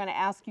think they're going to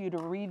ask you to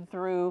read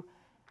through,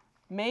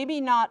 maybe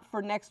not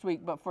for next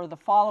week, but for the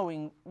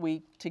following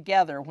week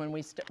together when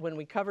we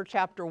cover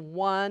chapter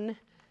 1,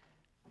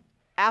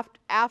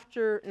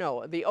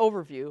 the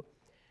overview.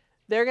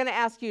 They're going to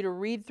ask you to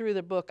read through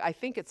the book, I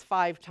think it's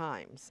 5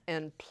 times,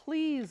 and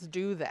please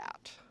do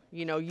that.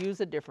 You know,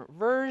 use a different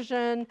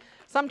version.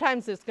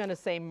 Sometimes it's going to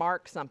say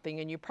mark something,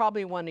 and you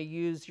probably want to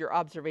use your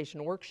observation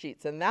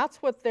worksheets, and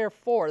that's what they're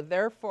for.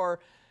 They're for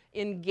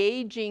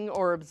engaging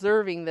or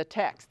observing the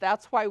text.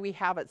 That's why we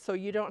have it, so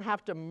you don't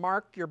have to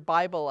mark your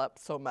Bible up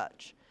so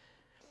much.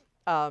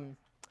 Some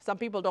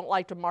people don't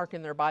like to mark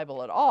in their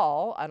Bible at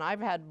all, and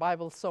I've had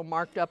Bibles so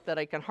marked up that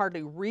I can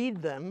hardly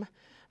read them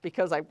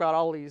because I've got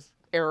all these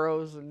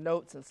arrows and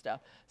notes and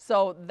stuff.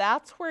 So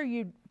that's where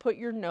you put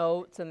your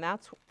notes, and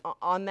that's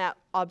on that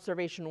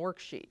observation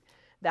worksheet.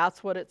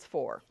 That's what it's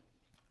for.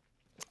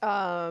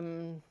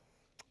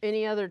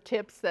 Any other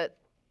tips that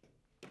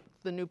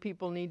the new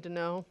people need to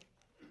know?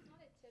 It's not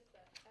a tip,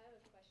 but I have a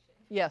question.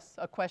 Yes,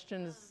 a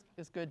question is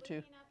good too.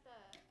 Looking at the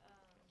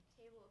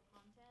table of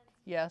contents,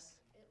 Yes.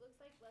 it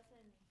looks like lesson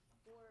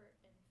 4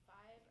 and 5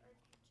 are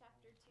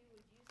chapter 2.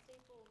 Would you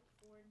staple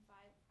 4 and 5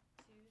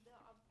 to the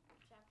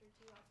chapter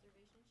 2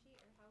 observation sheet,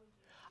 or how would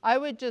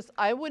you?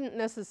 I wouldn't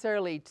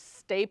necessarily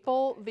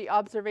staple the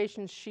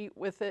observation sheet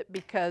with it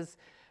because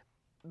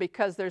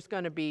there's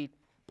going to be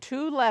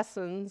 2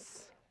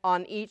 lessons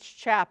on each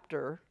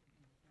chapter,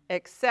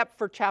 except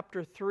for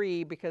chapter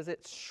 3 because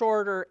it's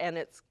shorter and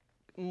it's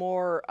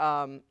more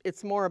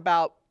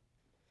about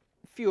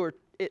fewer.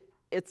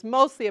 It's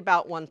mostly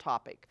about one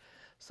topic,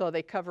 so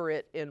they cover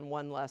it in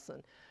one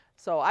lesson.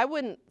 So I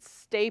wouldn't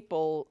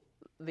staple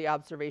the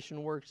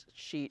observation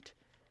worksheet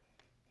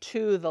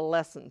to the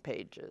lesson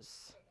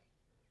pages.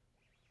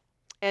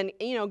 And,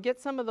 you know, get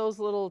some of those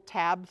little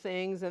tab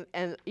things, and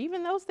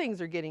even those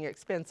things are getting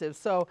expensive.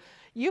 So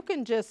you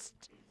can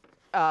just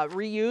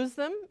reuse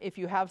them if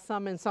you have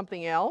some in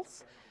something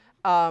else,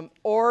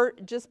 or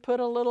just put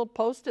a little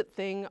Post-it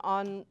thing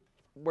on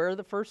where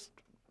the first,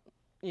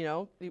 you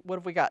know, what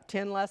have we got,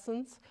 10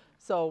 lessons?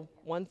 So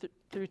 1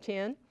 through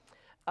 10.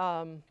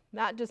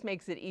 That just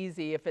makes it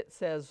easy if it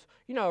says,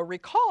 you know,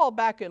 recall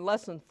back in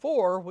lesson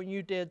 4 when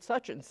you did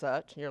such and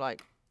such, and you're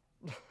like,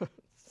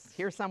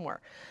 here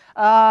somewhere.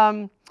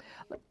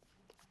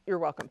 You're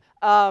welcome.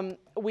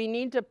 We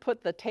need to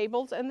put the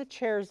tables and the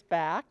chairs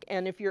back,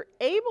 and if you're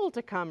able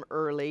to come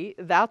early,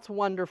 that's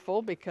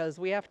wonderful because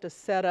we have to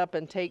set up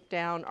and take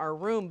down our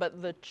room.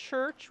 But the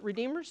church,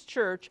 Redeemer's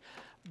Church,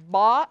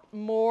 bought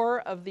more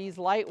of these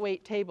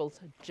lightweight tables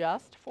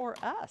just for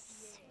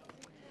us.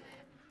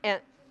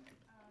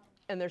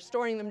 And they're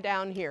storing them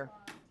down here.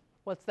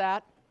 What's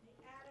that?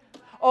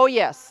 Oh,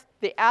 yes.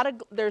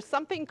 There's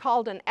something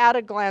called an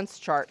at-a-glance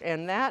chart,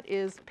 and that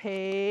is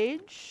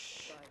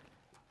page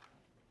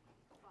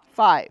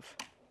 5.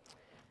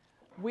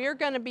 We're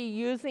going to be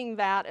using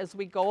that as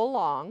we go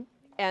along,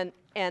 and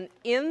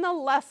in the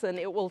lesson,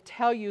 it will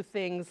tell you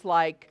things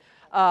like,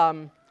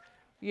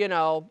 you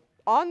know,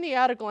 on the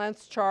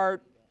at-a-glance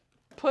chart,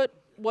 put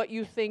what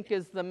you think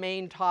is the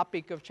main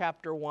topic of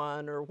chapter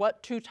 1, or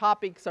what 2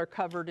 topics are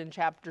covered in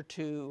chapter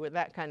 2, and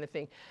that kind of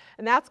thing.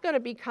 And that's going to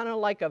be kind of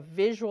like a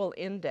visual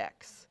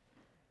index.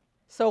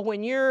 So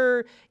when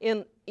you're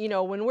in, you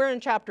know, when we're in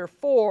chapter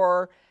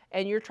 4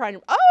 and you're trying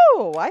to,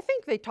 oh, I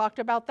think they talked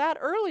about that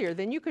earlier,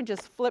 then you can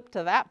just flip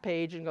to that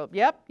page and go,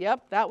 yep,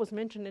 that was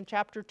mentioned in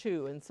chapter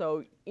 2. And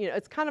so, you know,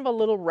 it's kind of a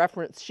little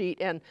reference sheet.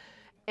 And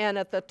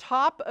at the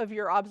top of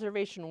your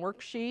observation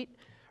worksheet,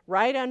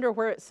 right under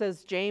where it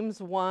says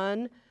James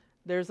 1,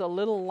 there's a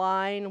little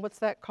line. What's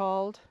that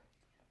called?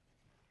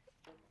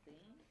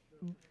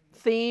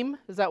 Theme?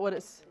 Is that what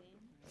it's?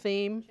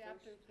 Theme?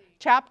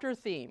 Chapter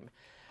theme.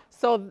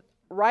 So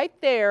right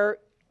there,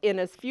 in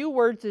as few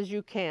words as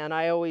you can,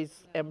 I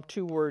always am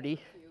too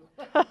wordy.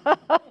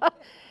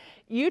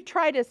 You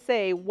try to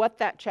say what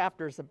that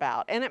chapter's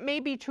about. And it may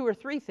be 2 or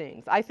 3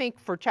 things. I think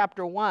for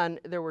chapter 1,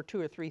 there were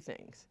 2 or 3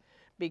 things.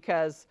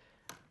 Because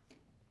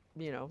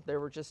you know, there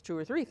were just 2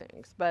 or 3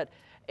 things. But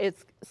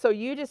it's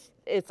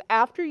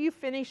after you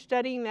finish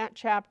studying that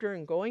chapter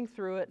and going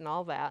through it and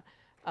all that,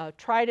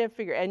 try to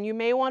figure, and you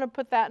may want to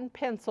put that in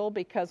pencil,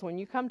 because when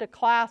you come to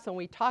class and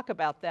we talk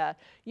about that,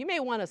 you may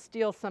want to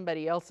steal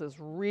somebody else's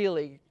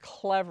really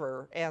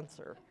clever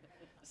answer.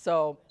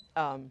 So,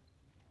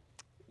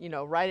 you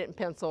know, write it in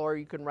pencil, or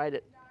you can write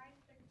it.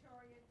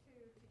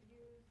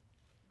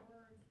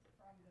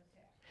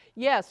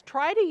 Yes,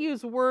 try to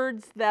use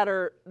words that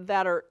are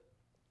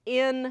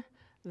in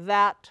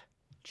that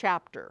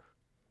chapter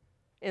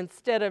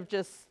instead of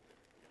just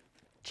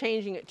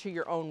changing it to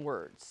your own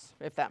words,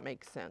 if that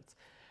makes sense.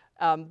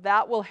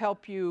 That will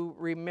help you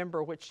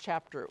remember which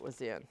chapter it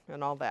was in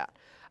and all that.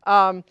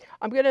 I'm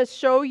going to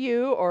show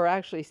you, or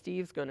actually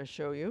Steve's going to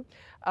show you,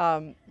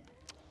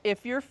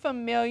 if you're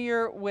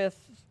familiar with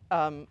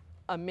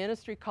a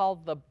ministry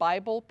called the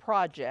Bible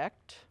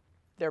Project.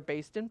 They're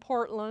based in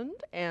Portland,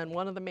 and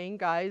one of the main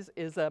guys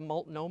is a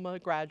Multnomah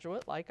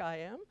graduate like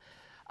I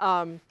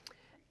am.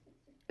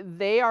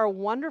 They are a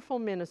wonderful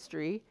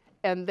ministry,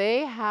 and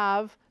they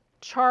have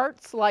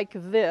charts like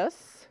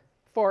this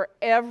for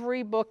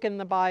every book in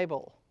the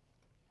Bible.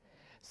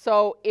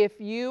 So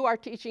if you are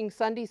teaching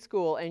Sunday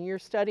school and you're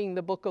studying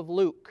the book of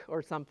Luke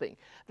or something,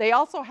 they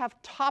also have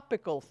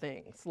topical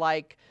things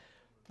like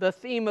the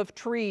theme of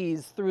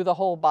trees through the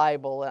whole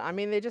Bible. I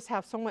mean, they just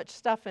have so much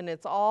stuff, and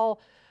it's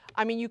all,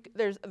 I mean,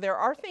 there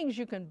are things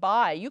you can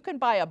buy. You can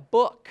buy a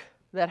book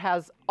that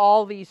has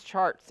all these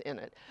charts in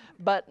it,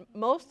 but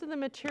most of the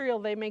material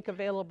they make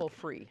available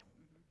free.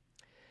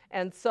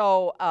 And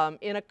so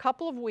in a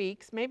couple of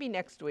weeks, maybe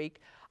next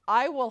week,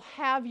 I will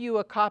have you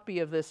a copy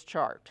of this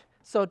chart.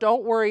 So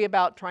don't worry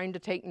about trying to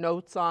take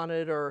notes on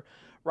it or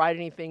write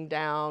anything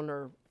down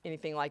or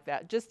anything like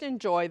that. Just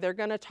enjoy. They're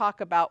going to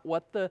talk about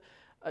what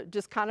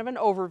just kind of an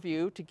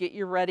overview to get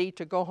you ready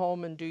to go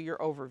home and do your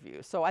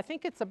overview. So I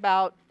think it's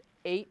about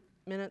 8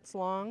 minutes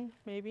long,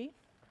 maybe.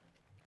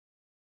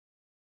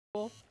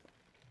 Cool.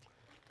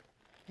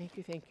 Thank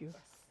you.